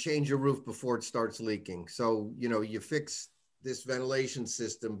is you change your roof before it starts leaking. So, you know, you fix this ventilation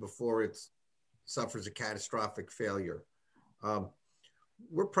system before it suffers a catastrophic failure.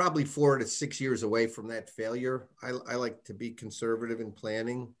 We're probably 4 to 6 years away from that failure. I like to be conservative in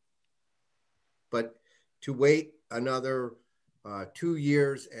planning, but to wait another 2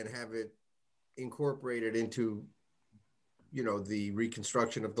 years and have it incorporated into, you know, the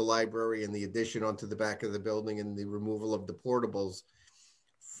reconstruction of the library and the addition onto the back of the building and the removal of the portables,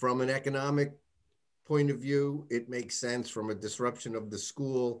 from an economic point of view, it makes sense. From a disruption of the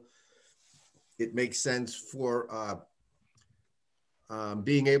school, it makes sense. For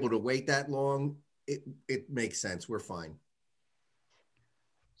being able to wait that long, it makes sense. We're fine.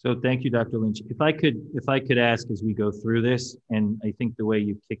 So thank you, Dr. Lynch. If I could ask as we go through this, and I think the way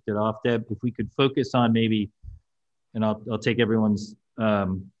you kicked it off, Deb, if we could focus on maybe, and I'll take everyone's,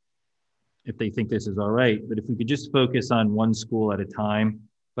 if they think this is all right, but if we could just focus on one school at a time.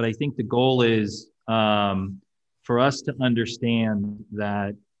 But I think the goal is for us to understand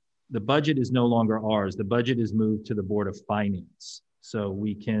that the budget is no longer ours. The budget is moved to the Board of Finance. So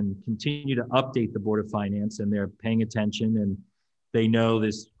we can continue to update the Board of Finance, and they're paying attention and they know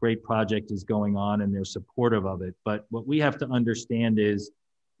this great project is going on and they're supportive of it. But what we have to understand is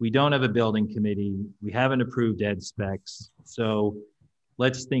We don't have a building committee. We haven't approved ed specs. So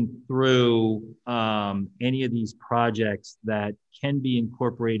let's think through any of these projects that can be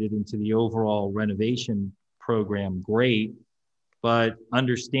incorporated into the overall renovation program, great, but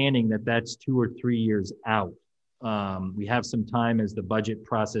understanding that that's 2 or 3 years out. We have some time as the budget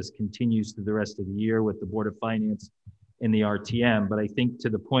process continues through the rest of the year with the Board of Finance and the RTM. But I think to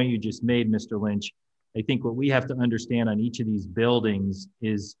the point you just made, Mr. Lynch, I think what we have to understand on each of these buildings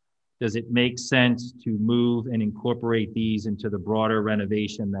is, does it make sense to move and incorporate these into the broader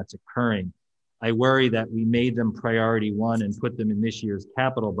renovation that's occurring? I worry that we made them priority one and put them in this year's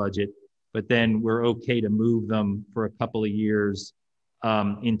capital budget, but then we're okay to move them for a couple of years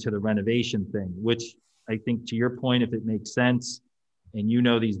into the renovation thing, which I think, to your point, if it makes sense, and you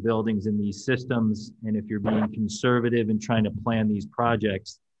know these buildings and these systems, and if you're being conservative and trying to plan these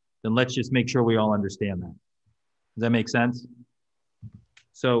projects, then let's just make sure we all understand that. Does that make sense?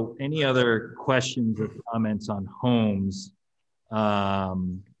 So any other questions or comments on homes,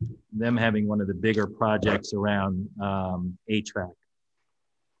 them having one of the bigger projects around HVAC?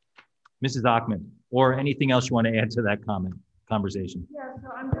 Mrs. Achman, or anything else you want to add to that conversation? Yeah, so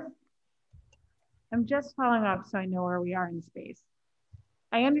I'm just following up so I know where we are in space.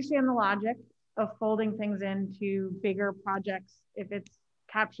 I understand the logic of folding things into bigger projects if it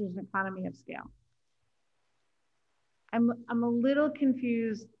captures an economy of scale. I'm a little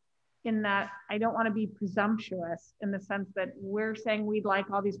confused in that I don't want to be presumptuous in the sense that we're saying we'd like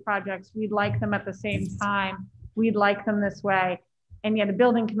all these projects, we'd like them at the same time, we'd like them this way, and yet a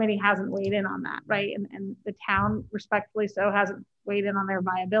building committee hasn't weighed in on that, right? And the town, respectfully so, hasn't weighed in on their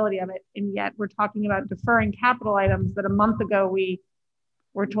viability of it, and yet we're talking about deferring capital items that a month ago we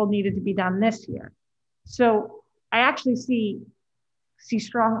were told needed to be done this year. So I actually see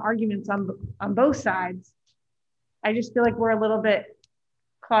strong arguments on both sides. I just feel like we're a little bit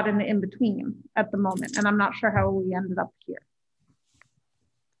caught in the in-between at the moment, and I'm not sure how we ended up here.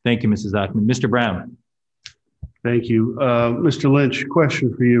 Thank you, Mrs. Achman. Mr. Brown. Thank you. Mr. Lynch,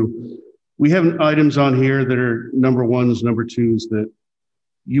 question for you. We have items on here that are number ones, number twos that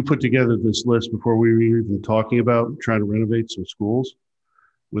you put together this list before we were even talking about trying to renovate some schools.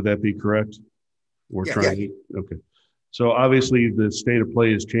 Would that be correct? Or yeah, trying yeah. to, okay. So obviously the state of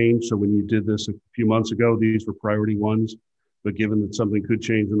play has changed. So when you did this a few months ago, these were priority ones, but given that something could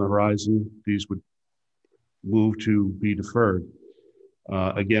change on the horizon, these would move to be deferred.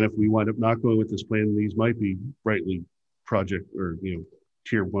 Again, if we wind up not going with this plan, these might be rightly project or,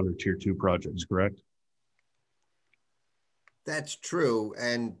 tier 1 or tier 2 projects, correct? That's true.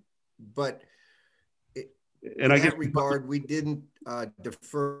 But in that regard, we didn't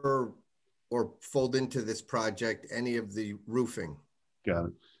defer or fold into this project any of the roofing. Got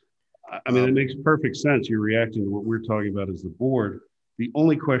it. I mean, it makes perfect sense. You're reacting to what we're talking about as the board. The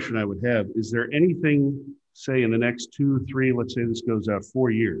only question I would have, is there anything, say in the next 2, 3, let's say this goes out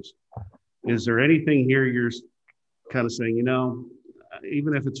 4 years, is there anything here you're kind of saying,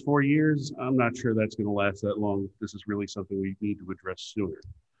 even if it's 4 years, I'm not sure that's going to last that long. This is really something we need to address sooner.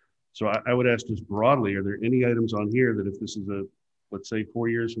 So I would ask just broadly, are there any items on here that if this is let's say 4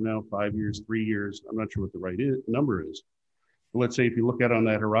 years from now, 5 years, 3 years, I'm not sure what the right number is. But let's say if you look at on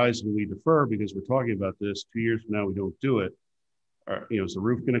that horizon, we defer because we're talking about this, 2 years from now, we don't do it. Is the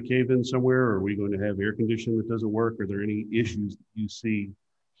roof going to cave in somewhere? Or are we going to have air conditioning that doesn't work? Are there any issues that you see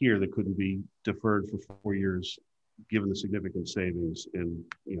here that couldn't be deferred for 4 years, given the significant savings and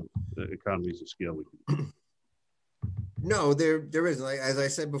the economies of scale? No, there isn't. As I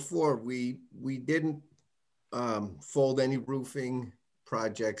said before, we didn't fold any roofing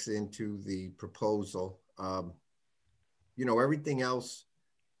projects into the proposal. Everything else,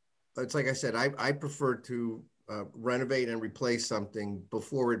 it's like I said, I prefer to renovate and replace something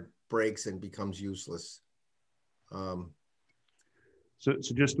before it breaks and becomes useless. So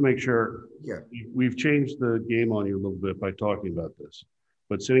just to make sure, yeah, we've changed the game on you a little bit by talking about this.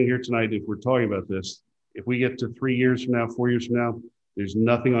 But sitting here tonight, if we're talking about this, if we get to 3 years from now, 4 years from now, there's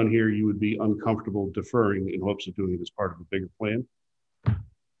nothing on here you would be uncomfortable deferring in hopes of doing it as part of a bigger plan?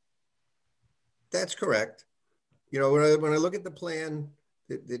 That's correct. When I look at the plan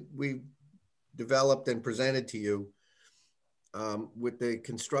that we developed and presented to you, with the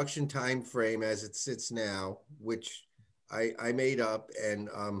construction time frame as it sits now, which I made up, and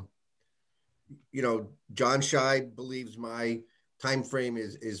John Scheid believes my time frame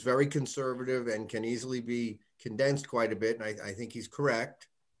is very conservative and can easily be condensed quite a bit, and I think he's correct.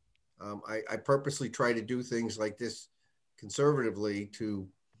 I purposely try to do things like this conservatively to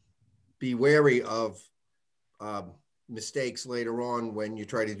be wary of mistakes later on when you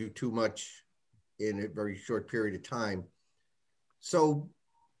try to do too much in a very short period of time. So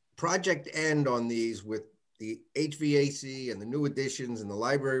project end on these with the HVAC and the new additions and the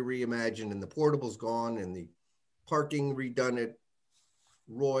library reimagined and the portables gone and the parking redone at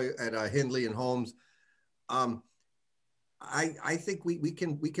Hindley and Holmes. I think we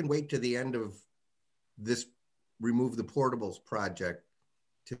can wait to the end of this remove the portables project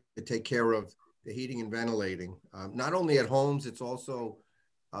to take care of the heating and ventilating. Not only at Holmes, it's also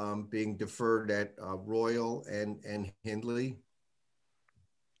being deferred at Royal and Hindley.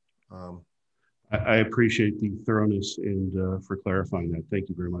 I appreciate the thoroughness and for clarifying that. Thank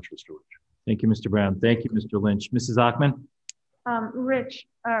you very much, Mr. Lynch. Thank you, Mr. Brown. Thank you, Mr. Lynch. Mrs. Ackman? Rich,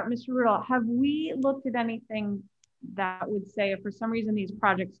 Mr. Rudolph, have we looked at anything that would say if for some reason these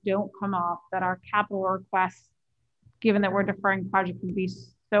projects don't come off, that our capital requests, given that we're deferring projects, would be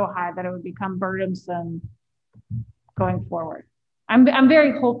so high that it would become burdensome going forward? I'm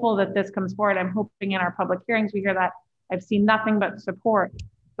very hopeful that this comes forward. I'm hoping in our public hearings we hear that. I've seen nothing but support,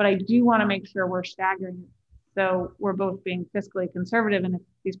 but I do want to make sure we're staggering, so we're both being fiscally conservative. And if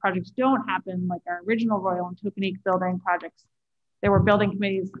these projects don't happen, like our original Royal and Topanique building projects, there were building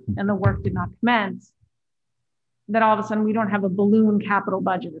committees and the work did not commence, then all of a sudden we don't have a balloon capital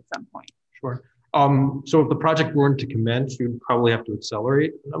budget at some point. Sure. So if the project weren't to commence, you'd probably have to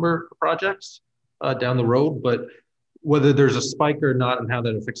accelerate a number of projects down the road. But whether there's a spike or not and how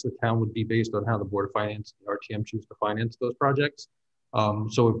that affects the town would be based on how the Board of Finance and RTM choose to finance those projects.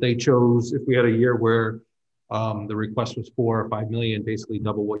 So if we had a year where the request was $4 or $5 million, basically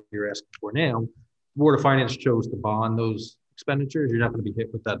double what you're asking for now, the Board of Finance chose to bond those expenditures, you're not going to be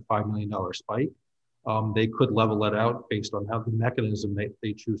hit with that $5 million spike. They could level that out based on how the mechanism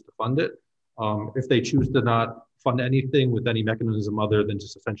they choose to fund it. If they choose to not fund anything with any mechanism other than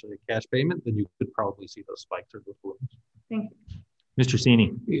just essentially a cash payment, then you could probably see those spikes or those balloons. Thank you. Mr.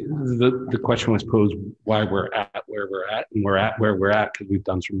 Cini. The question was posed why we're at where we're at, and we're at where we're at because we've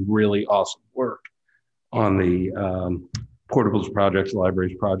done some really awesome work on the portables projects,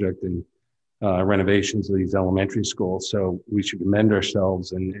 libraries project, and renovations of these elementary schools. So we should commend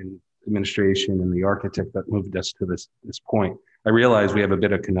ourselves and administration and the architect that moved us to this point. I realize we have a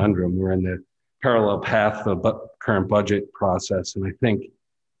bit of conundrum. We're in the parallel path of current budget process, and I think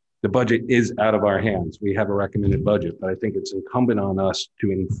the budget is out of our hands. We have a recommended budget, but I think it's incumbent on us to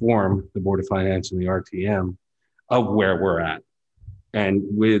inform the Board of Finance and the RTM of where we're at. And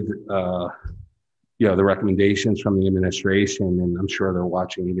with the recommendations from the administration, and I'm sure they're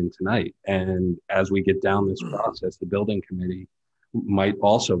watching even tonight. And as we get down this process, the building committee might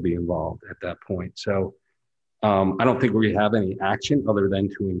also be involved at that point. So I don't think we have any action other than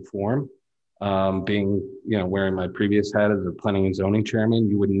to inform. Wearing my previous hat as a planning and zoning chairman,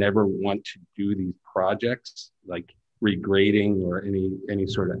 you would never want to do these projects like regrading or any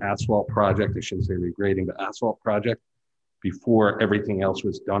sort of asphalt project. I shouldn't say regrading, but asphalt project before everything else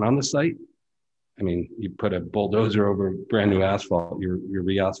was done on the site. I mean, you put a bulldozer over brand new asphalt, you're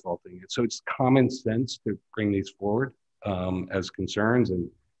re-asphalting it. So it's common sense to bring these forward as concerns. And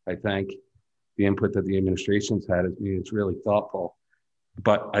I thank the input that the administration's had. It's really thoughtful.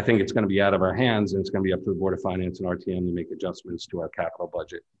 But I think it's going to be out of our hands, and it's going to be up to the Board of Finance and RTM to make adjustments to our capital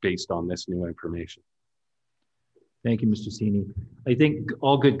budget based on this new information. Thank you, Mr. Cini. I think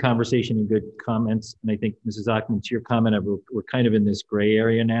all good conversation and good comments. And I think, Mrs. Ackman, to your comment, we're kind of in this gray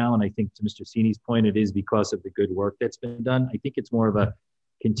area now. And I think to Mr. Cini's point, it is because of the good work that's been done. I think it's more of a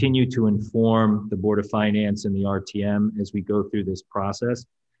continue to inform the Board of Finance and the RTM as we go through this process.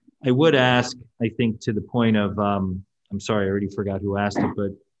 I would ask, I think to the point of, I'm sorry, I already forgot who asked it,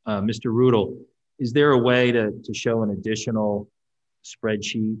 but Mr. Rudel, is there a way to show an additional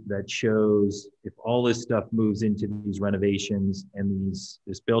spreadsheet that shows if all this stuff moves into these renovations and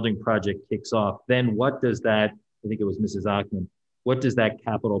this building project kicks off, then what does that, I think it was Mrs. Ackman, what does that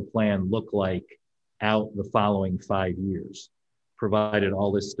capital plan look like out the following 5 years, provided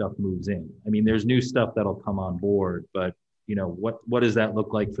all this stuff moves in? I mean, there's new stuff that'll come on board, but what does that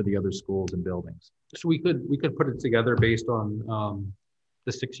look like for the other schools and buildings? So we could put it together based on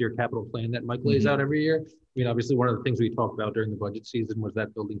the 6-year capital plan that Mike lays out every year. I mean, obviously, one of the things we talked about during the budget season was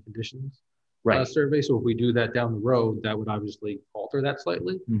that building conditions survey. So if we do that down the road, that would obviously alter that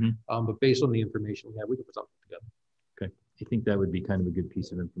slightly. But based on the information we have, we can put something together. Okay. I think that would be kind of a good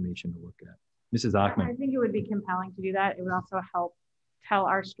piece of information to look at. Mrs. Ackman. I think it would be compelling to do that. It would also help tell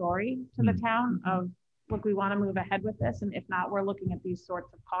our story to the town of, look, we want to move ahead with this. And if not, we're looking at these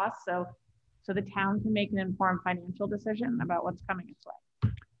sorts of costs. So the town can make an informed financial decision about what's coming its way.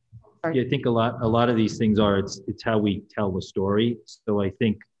 Yeah, I think a lot of these things are, it's how we tell the story. So I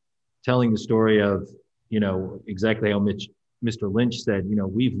think telling the story of, exactly how Mr. Lynch said,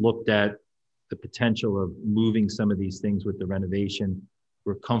 we've looked at the potential of moving some of these things with the renovation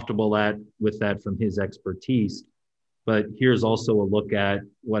we're comfortable with that from his expertise. But here's also a look at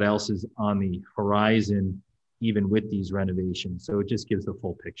what else is on the horizon, even with these renovations. So it just gives the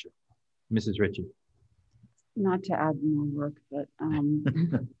full picture. Mrs. Ritchie. Not to add more work, but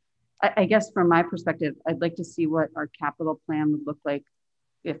I guess from my perspective, I'd like to see what our capital plan would look like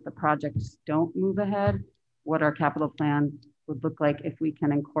if the projects don't move ahead, what our capital plan would look like if we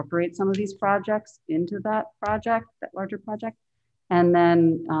can incorporate some of these projects into that project, that larger project. And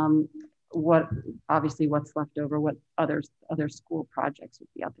then obviously what's left over, what other school projects would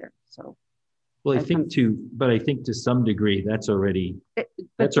be out there. So, well, I think to some degree that's already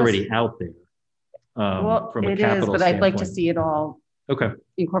out there. Well, from a it capital is, but standpoint. I'd like to see it all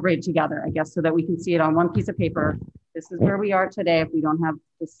incorporated together, I guess, so that we can see it on one piece of paper. This is where we are today. If we don't have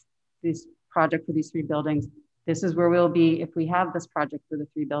this project for these 3 buildings, this is where we'll be if we have this project for the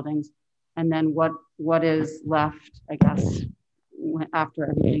 3 buildings. And then what is left, I guess, after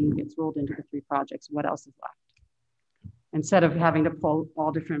everything gets rolled into the 3 projects, what else is left? Instead of having to pull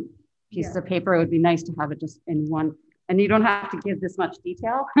all different pieces of paper, it would be nice to have it just in one. And you don't have to give this much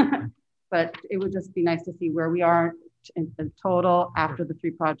detail, but it would just be nice to see where we are in the total after the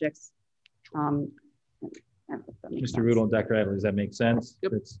 3 projects. Mr. Rudel and Dr. Adler, does that make sense?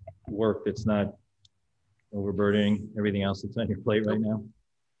 Yep. It's work that's not overburdening everything else that's on your plate right now?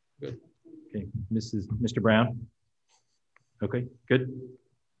 Good. Okay, Mr. Brown? Okay, good.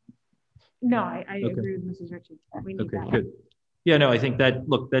 No, I agree with Mrs. Ritchie. We need that. Good. Yeah, no, I think that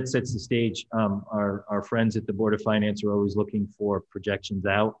sets the stage. Our friends at the Board of Finance are always looking for projections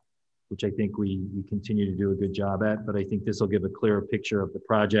out, which I think we continue to do a good job at, but I think this will give a clearer picture of the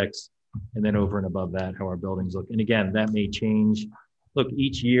projects, and then over and above that, how our buildings look. And again, that may change. Look,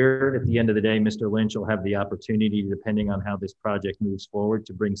 each year at the end of the day, Mr. Lynch will have the opportunity, depending on how this project moves forward,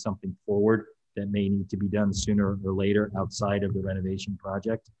 to bring something forward that may need to be done sooner or later outside of the renovation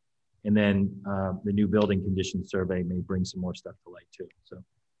project. And then the new building condition survey may bring some more stuff to light too. So,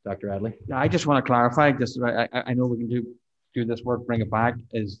 Dr. Adley? Yeah, I just want to clarify, just I know we can do this work, bring it back,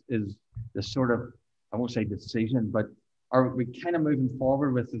 is the sort of, I won't say decision, but are we kind of moving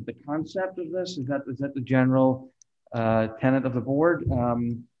forward with the concept of this? Is that the general tenet of the board?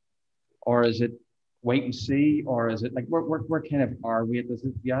 Or is it wait and see? Or is it like, where kind of are we at this?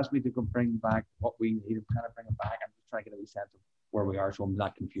 If you asked me to go bring back what we need to kind of bring it back, I'm just trying to get a sense of where we are, so I'm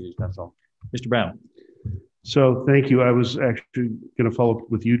not confused, that's all. Mr. Brown. So thank you. I was actually going to follow up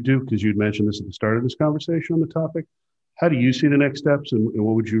with you, Duke, because you'd mentioned this at the start of this conversation on the topic. How do you see the next steps, and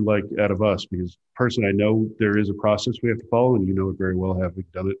what would you like out of us? Because personally, I know there is a process we have to follow, and you know it very well, having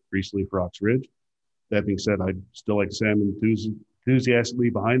done it recently for Ox Ridge. That being said, I'd still like to say I'm enthusiastically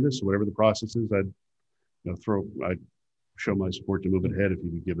behind this. So whatever the process is, I'd show my support to move it ahead if you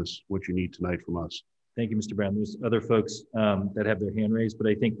could give us what you need tonight from us. Thank you, Mr. Brown. There's other folks that have their hand raised, but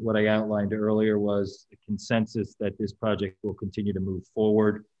I think what I outlined earlier was a consensus that this project will continue to move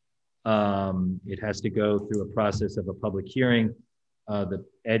forward. It has to go through a process of a public hearing. The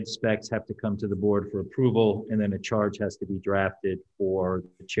ed specs have to come to the board for approval, and then a charge has to be drafted for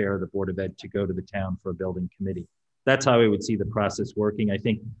the chair of the Board of Ed to go to the town for a building committee. That's how I would see the process working. I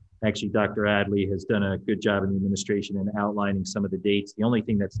think actually Dr. Adley has done a good job in the administration in outlining some of the dates. The only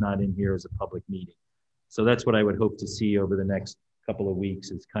thing that's not in here is a public meeting. So that's what I would hope to see over the next couple of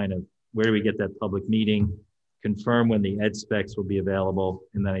weeks, is kind of where do we get that public meeting, confirm when the ed specs will be available,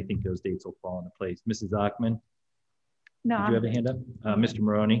 and then I think those dates will fall into place. Mrs. Achman? No. Did you have a hand up? Mr.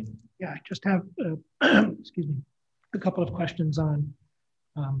 Maroney? Yeah, I just have, excuse me, a couple of questions on,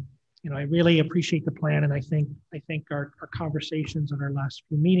 I really appreciate the plan, and I think our conversations in our last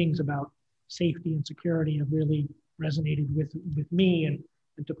few meetings about safety and security have really resonated with me, and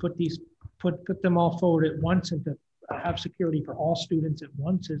to put them all forward at once and to have security for all students at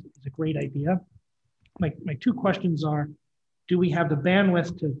once is a great idea. My 2 questions are, do we have the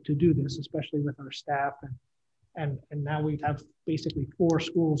bandwidth to do this, especially with our staff? And now we have basically 4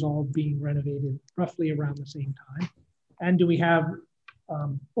 schools all being renovated roughly around the same time. And do we have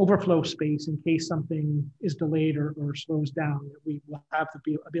overflow space in case something is delayed or slows down, that we will have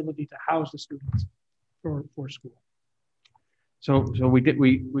the ability to house the students for school? So we did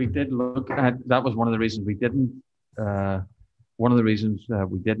look at, that was one of the reasons we didn't,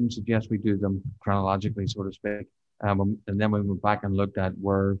 suggest we do them chronologically, so to speak. And then we went back and looked at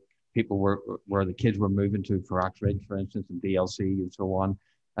where the kids were moving to for Ox Ridge, for instance, and DLC and so on.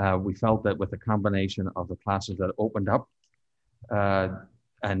 We felt that with the combination of the classes that opened up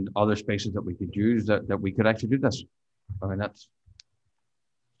and other spaces that we could use, that we could actually do this. I mean,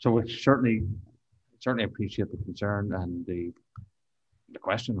 so we certainly appreciate the concern and the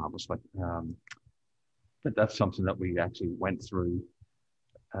question, obviously. But that's something that we actually went through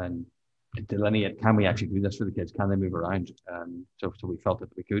and to delineate, can we actually do this for the kids? Can they move around? So we felt that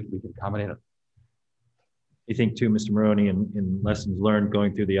we could accommodate it. I think too, Mr. Maroney, in lessons learned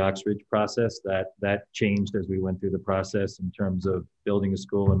going through the Oxbridge process, that changed as we went through the process in terms of building a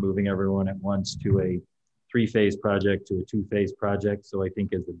school and moving everyone at once to a 3-phase project to a 2-phase project. So I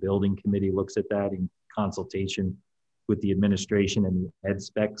think as the building committee looks at that in consultation with the administration and the ed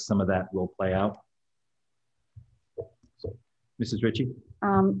specs, some of that will play out. So, Mrs. Ritchie?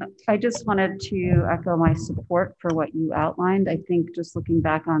 I just wanted to echo my support for what you outlined. I think just looking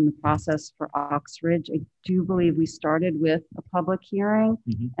back on the process for Oxbridge, I do believe we started with a public hearing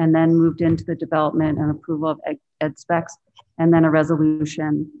and then moved into the development and approval of ed specs, and then a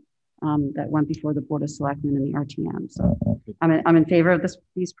resolution that went before the Board of Selectmen and the RTM. So I'm in favor of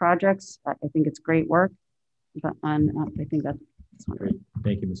these projects. I think it's great work, but I think that's great.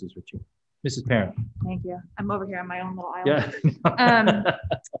 Thank you, Mrs. Ritchie. Mrs. Parent. Thank you. I'm over here on my own little island. Yeah.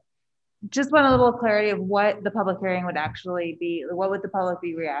 Just want a little clarity of what the public hearing would actually be. What would the public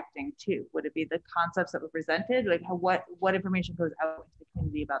be reacting to? Would it be the concepts that were presented? Like what information goes out to the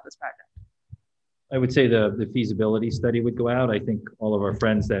community about this project? I would say the feasibility study would go out. I think all of our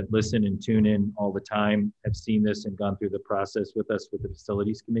friends that listen and tune in all the time have seen this and gone through the process with us with the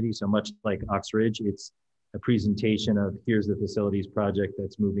facilities committee. So much like Oxbridge, it's a presentation of here's the facilities project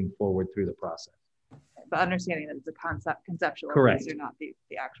that's moving forward through the process. But understanding that it's a conceptual. Correct. These are not the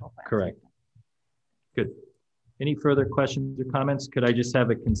actual plan. Correct. Good. Any further questions or comments? Could I just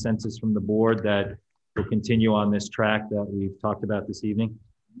have a consensus from the board that we'll continue on this track that we've talked about this evening?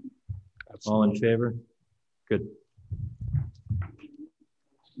 Absolutely. All in favor? Good.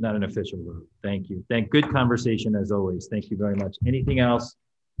 Not an official vote. Thank you. Good conversation as always. Thank you very much. Anything else,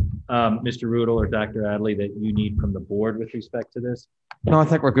 Mr. Rudel or Dr. Adley, that you need from the board with respect to this? No, I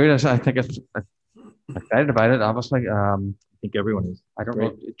think we're good. I think it's excited about it, obviously. I think everyone is. I don't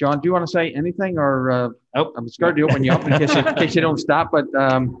know. John, do you want to say anything, or I'm scared to open you up in case you don't stop, but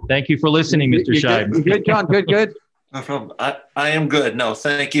thank you for listening, Mr. Scheib. Good, John. Good. No problem. I am good. No,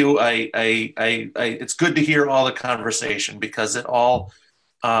 thank you. It's good to hear all the conversation because it all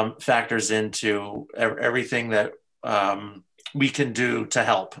factors into everything that we can do to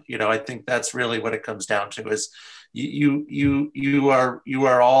help. You know, I think that's really what it comes down to is you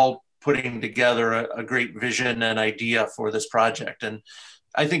are all putting together a great vision and idea for this project. And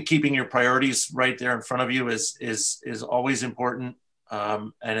I think keeping your priorities right there in front of you is always important.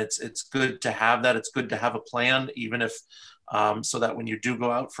 And it's good to have that. It's good to have a plan, even if so that when you do go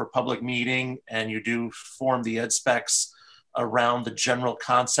out for public meeting and you do form the ed specs around the general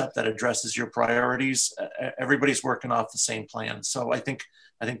concept that addresses your priorities, everybody's working off the same plan. So I think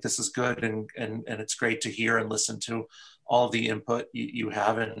this is good, and it's great to hear and listen to all of the input you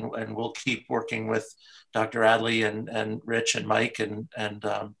have, and we'll keep working with Dr. Adley and Rich and Mike and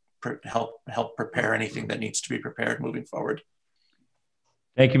help prepare anything that needs to be prepared moving forward.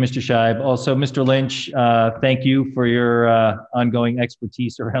 Thank you, Mr. Scheib. Also, Mr. Lynch, thank you for your ongoing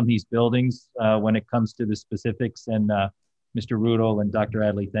expertise around these buildings when it comes to the specifics. And Mr. Rudel and Dr.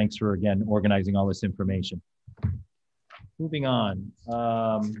 Adley, thanks for, again, organizing all this information. Moving on.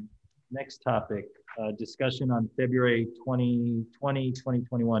 Next topic, discussion on February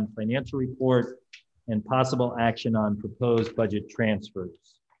 2020-2021 financial report and possible action on proposed budget transfers.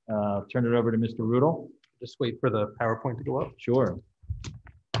 Turn it over to Mr. Rudel. Just wait for the PowerPoint to go up. Sure.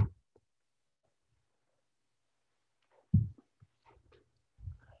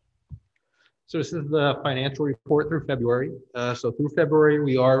 So this is the financial report through February. So through February,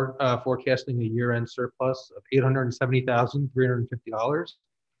 we are forecasting a year-end surplus of $870,350,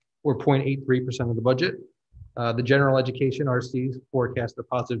 or 0.83% of the budget. The general education RCs forecast a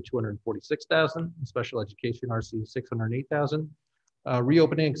positive $246,000, special education RC $608,000.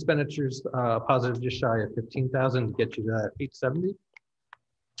 Reopening expenditures positive just shy of $15,000 to get you to that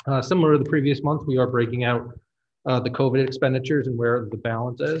 $870. Similar to the previous month, we are breaking out the COVID expenditures and where the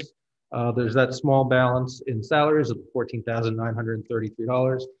balance is. There's that small balance in salaries of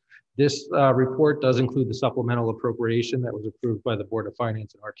 $14,933. This report does include the supplemental appropriation that was approved by the Board of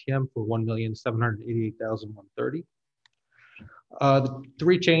Finance and RTM for $1,788,130. The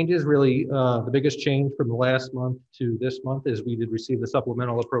three changes, really, the biggest change from the last month to this month is we did receive the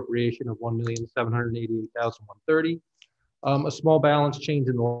supplemental appropriation of $1,788,130. A small balance change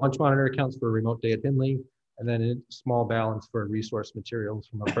in the launch monitor accounts for a remote day at Henley, and then a small balance for resource materials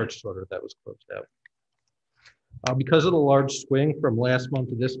from a purchase order that was closed out. Because of the large swing from last month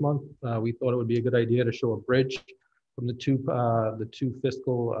to this month, we thought it would be a good idea to show a bridge from the two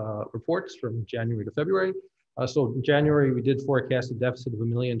fiscal reports from January to February. So in January, we did forecast a deficit of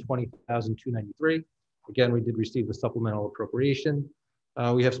 $1,020,293. Again, we did receive the supplemental appropriation.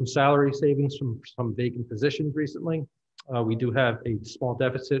 We have some salary savings from some vacant positions recently. We do have a small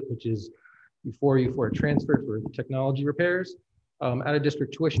deficit, which is before you for a transfer for technology repairs. Out of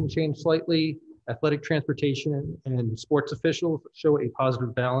district tuition changed slightly. Athletic transportation and sports officials show a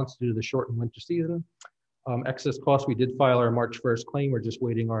positive balance due to the shortened winter season. Excess costs, we did file our March 1st claim. We're just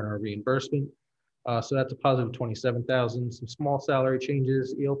waiting on our reimbursement. So that's a positive 27,000. Some small salary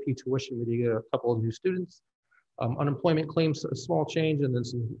changes, ELP tuition, we did get a couple of new students. Unemployment claims, a small change, and then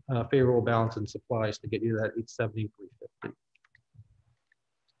some favorable balance in supplies to get you that 870, 350.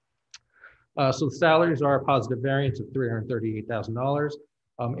 So the salaries are a positive variance of $338,000.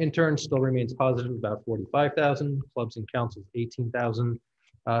 Interns still remains positive, about 45,000. Clubs and councils, 18,000.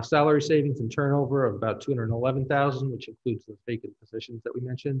 Salary savings and turnover of about 211,000, which includes the vacant positions that we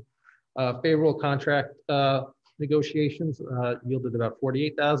mentioned. Favorable contract negotiations yielded about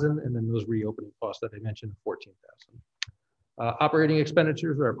 48,000, and then those reopening costs that I mentioned, 14,000. Operating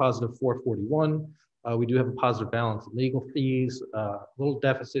expenditures are a positive 441. We do have a positive balance in legal fees, a little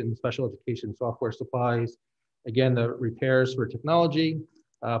deficit in special education software supplies. Again, the repairs for technology,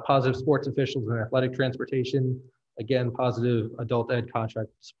 positive sports officials and athletic transportation. Again, positive adult ed contract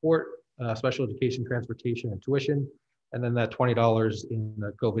support, special education transportation and tuition, and then that $20 in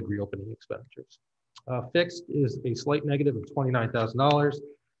the COVID reopening expenditures. Fixed is a slight negative of $29,000.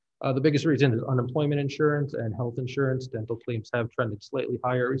 The biggest reason is unemployment insurance and health insurance. Dental claims have trended slightly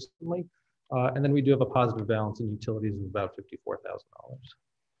higher recently. And then we do have a positive balance in utilities of about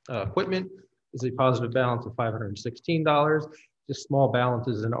 $54,000. Equipment is a positive balance of $516. Just small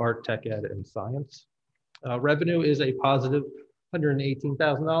balances in art, tech ed, and science. Revenue is a positive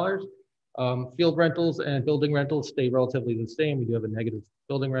 $118,000. Field rentals and building rentals stay relatively the same. We do have a negative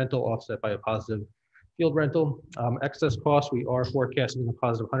building rental offset by a positive field rental. Excess costs, we are forecasting a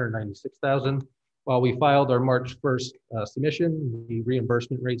positive $196,000. While we filed our March 1st submission, the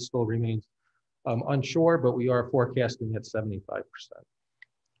reimbursement rate still remains unsure, but we are forecasting at 75%.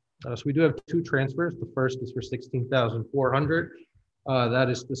 So we do have two transfers. The first is for $16,400. That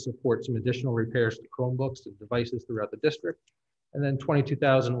is to support some additional repairs to Chromebooks and devices throughout the district. And then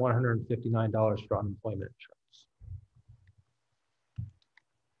 $22,159 for unemployment insurance.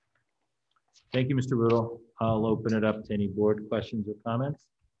 Thank you, Mr. Rudel. I'll open it up to any board questions or comments.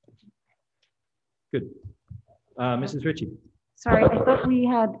 Good. Mrs. Ritchie. Sorry, I thought we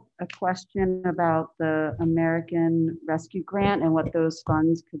had a question about the American Rescue Grant and what those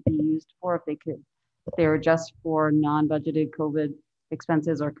funds could be used for, if they were just for non-budgeted COVID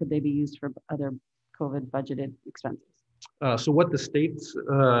expenses, or could they be used for other COVID budgeted expenses? So what the state's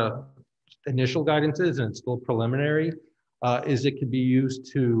initial guidance is, and it's still preliminary, is it could be used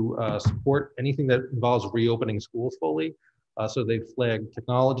to support anything that involves reopening schools fully. So they've flagged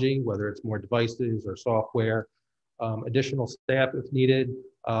technology, whether it's more devices or software, additional staff if needed,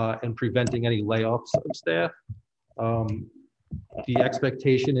 and preventing any layoffs of staff. The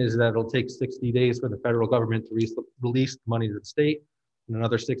expectation is that it'll take 60 days for the federal government to release the money to the state, and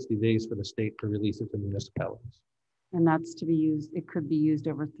another 60 days for the state to release it to municipalities. And that's to be used, it could be used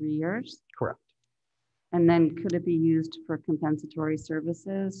over 3 years? Correct. And then could it be used for compensatory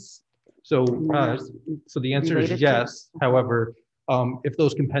services? So, so the answer is yes. However, if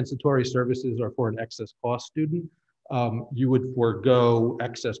those compensatory services are for an excess cost student, you would forego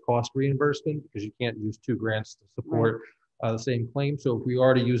excess cost reimbursement because you can't use two grants to support the same claim. So if we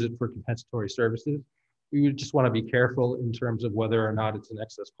are to use it for compensatory services, we would just want to be careful in terms of whether or not it's an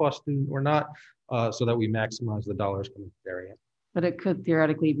excess cost student or not, so that we maximize the dollars coming to their end. But it could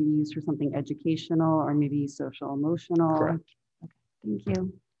theoretically be used for something educational or maybe social emotional. Correct. Okay, thank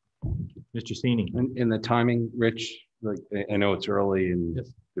you. Mr. Sini. And the timing, Rich, like I know it's early and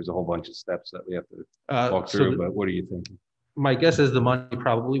there's a whole bunch of steps that we have to walk through, but what are you thinking? My guess is the money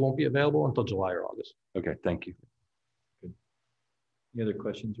probably won't be available until July or August. Okay, thank you. Good. Any other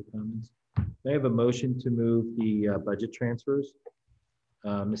questions or comments? May I have a motion to move the budget transfers?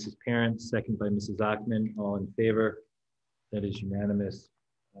 Mrs. Parent, second by Mrs. Ackman. All in favor? That is unanimous,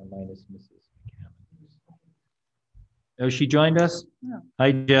 minus Mrs. McCammon. Oh, she joined us? Yeah.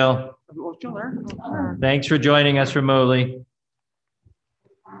 Hi, Jill. Well, still there. Thanks for joining us remotely.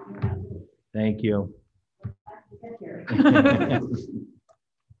 Thank you.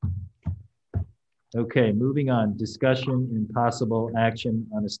 Okay, moving on. Discussion and possible action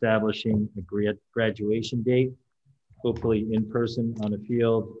on establishing a graduation date, hopefully in person on a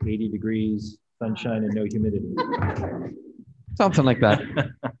field, 80 degrees, sunshine and no humidity. Something like that.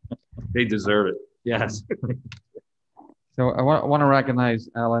 They deserve it. Yes. So I want to recognize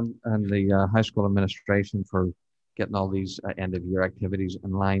Alan and the high school administration for getting all these end of year activities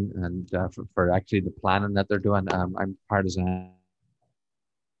in line, and for actually the planning that they're doing. I'm partisan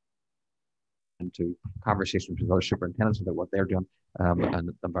into conversations with other superintendents about what they're doing.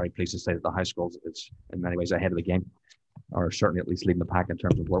 And I'm very pleased to say that the high school is in many ways ahead of the game, or certainly at least leading the pack in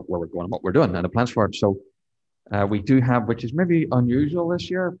terms of where we're going and what we're doing and the plans for it. So we do have, which is maybe unusual this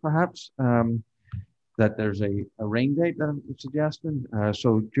year, perhaps, that there's a rain date that I'm suggesting.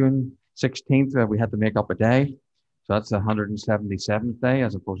 So June 16th, we had to make up a day. So that's the 177th day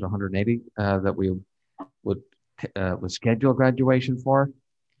as opposed to 180 that we would schedule graduation for.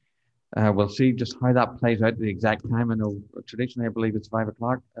 We'll see just how that plays out, the exact time. I know traditionally, I believe it's 5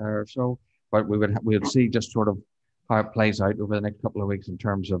 o'clock or so, but we would see just sort of how it plays out over the next couple of weeks in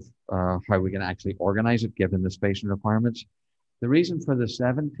terms of how we can actually organize it, given the spacing requirements. The reason for the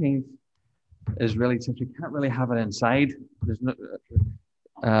 17th is really since we can't really have it inside. There's no,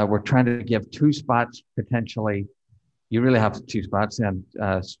 we're trying to give 2 spots potentially. You really have 2 spots, and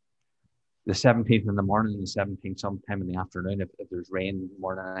the 17th in the morning and the 17th sometime in the afternoon if there's rain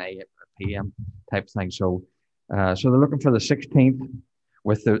more than 8 p.m. type thing. So so they're looking for the 16th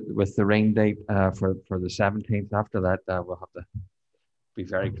with the rain date for the 17th. After that, we'll have to be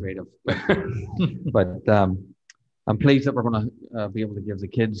very creative. But I'm pleased that we're going to be able to give the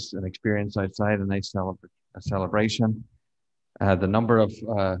kids an experience outside, a nice celebration. The number of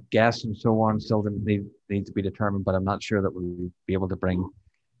guests and so on still need to be determined, but I'm not sure that we'll be able to bring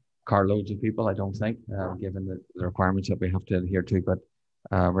carloads of people, I don't think, given the requirements that we have to adhere to. But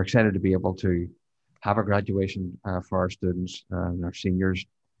we're excited to be able to have a graduation for our students and our seniors.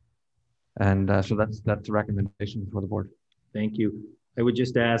 And so that's the recommendation for the board. Thank you. I would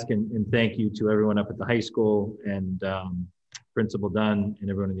just ask and thank you to everyone up at the high school and Principal Dunn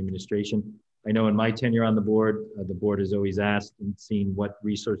and everyone in the administration. I know in my tenure on the board has always asked and seen what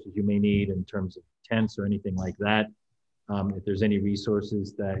resources you may need in terms of tents or anything like that. If there's any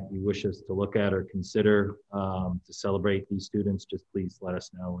resources that you wish us to look at or consider to celebrate these students, just please let us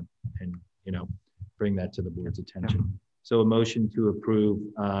know and bring that to the board's attention. So a motion to approve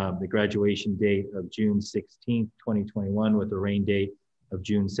the graduation date of June 16th, 2021 with a rain date of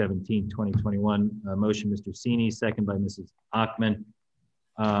June 17th, 2021. Motion, Mr. Sini, second by Mrs. Achman.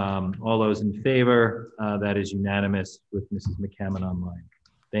 All those in favor, that is unanimous with Mrs. McCammon online.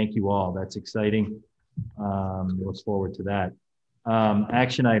 Thank you all. That's exciting. Look forward to that.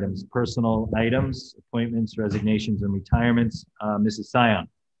 Action items, personal items, appointments, resignations, and retirements. Mrs. Sion.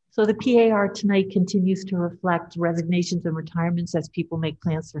 So the PAR tonight continues to reflect resignations and retirements as people make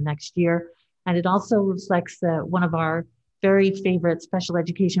plans for next year. And it also reflects that one of our very favorite special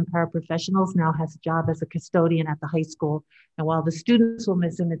education paraprofessionals now has a job as a custodian at the high school. And while the students will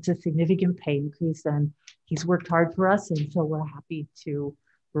miss him, it's a significant pay increase, and he's worked hard for us. And so we're happy to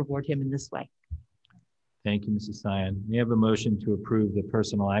reward him in this way. Thank you, Mrs. Sion. We have a motion to approve the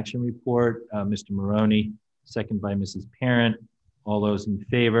personal action report. Mr. Maroney, second by Mrs. Parent. All those in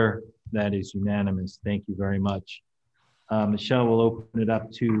favor, that is unanimous. Thank you very much. Michelle will open it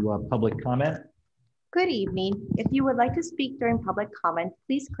up to public comment. Good evening. If you would like to speak during public comment,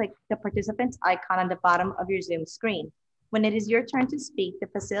 please click the participant's icon on the bottom of your Zoom screen. When it is your turn to speak, the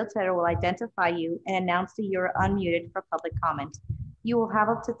facilitator will identify you and announce that you are unmuted for public comment. You will have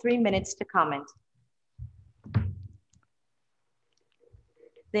up to 3 minutes to comment.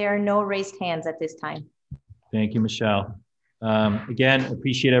 There are no raised hands at this time. Thank you, Michelle. Again,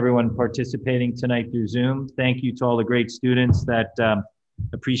 appreciate everyone participating tonight through Zoom. Thank you to all the great students that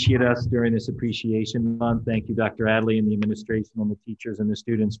appreciate us during this appreciation month. Thank you, Dr. Adley and the administration and the teachers and the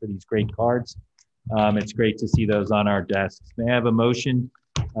students for these great cards. It's great to see those on our desks. May I have a motion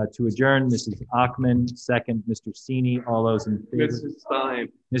to adjourn? Mrs. Achman, second. Mr. Sini, all those in favor? Mrs. Stein.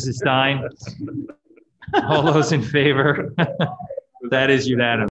 Mrs. Stein? All those in favor? That is unanimous.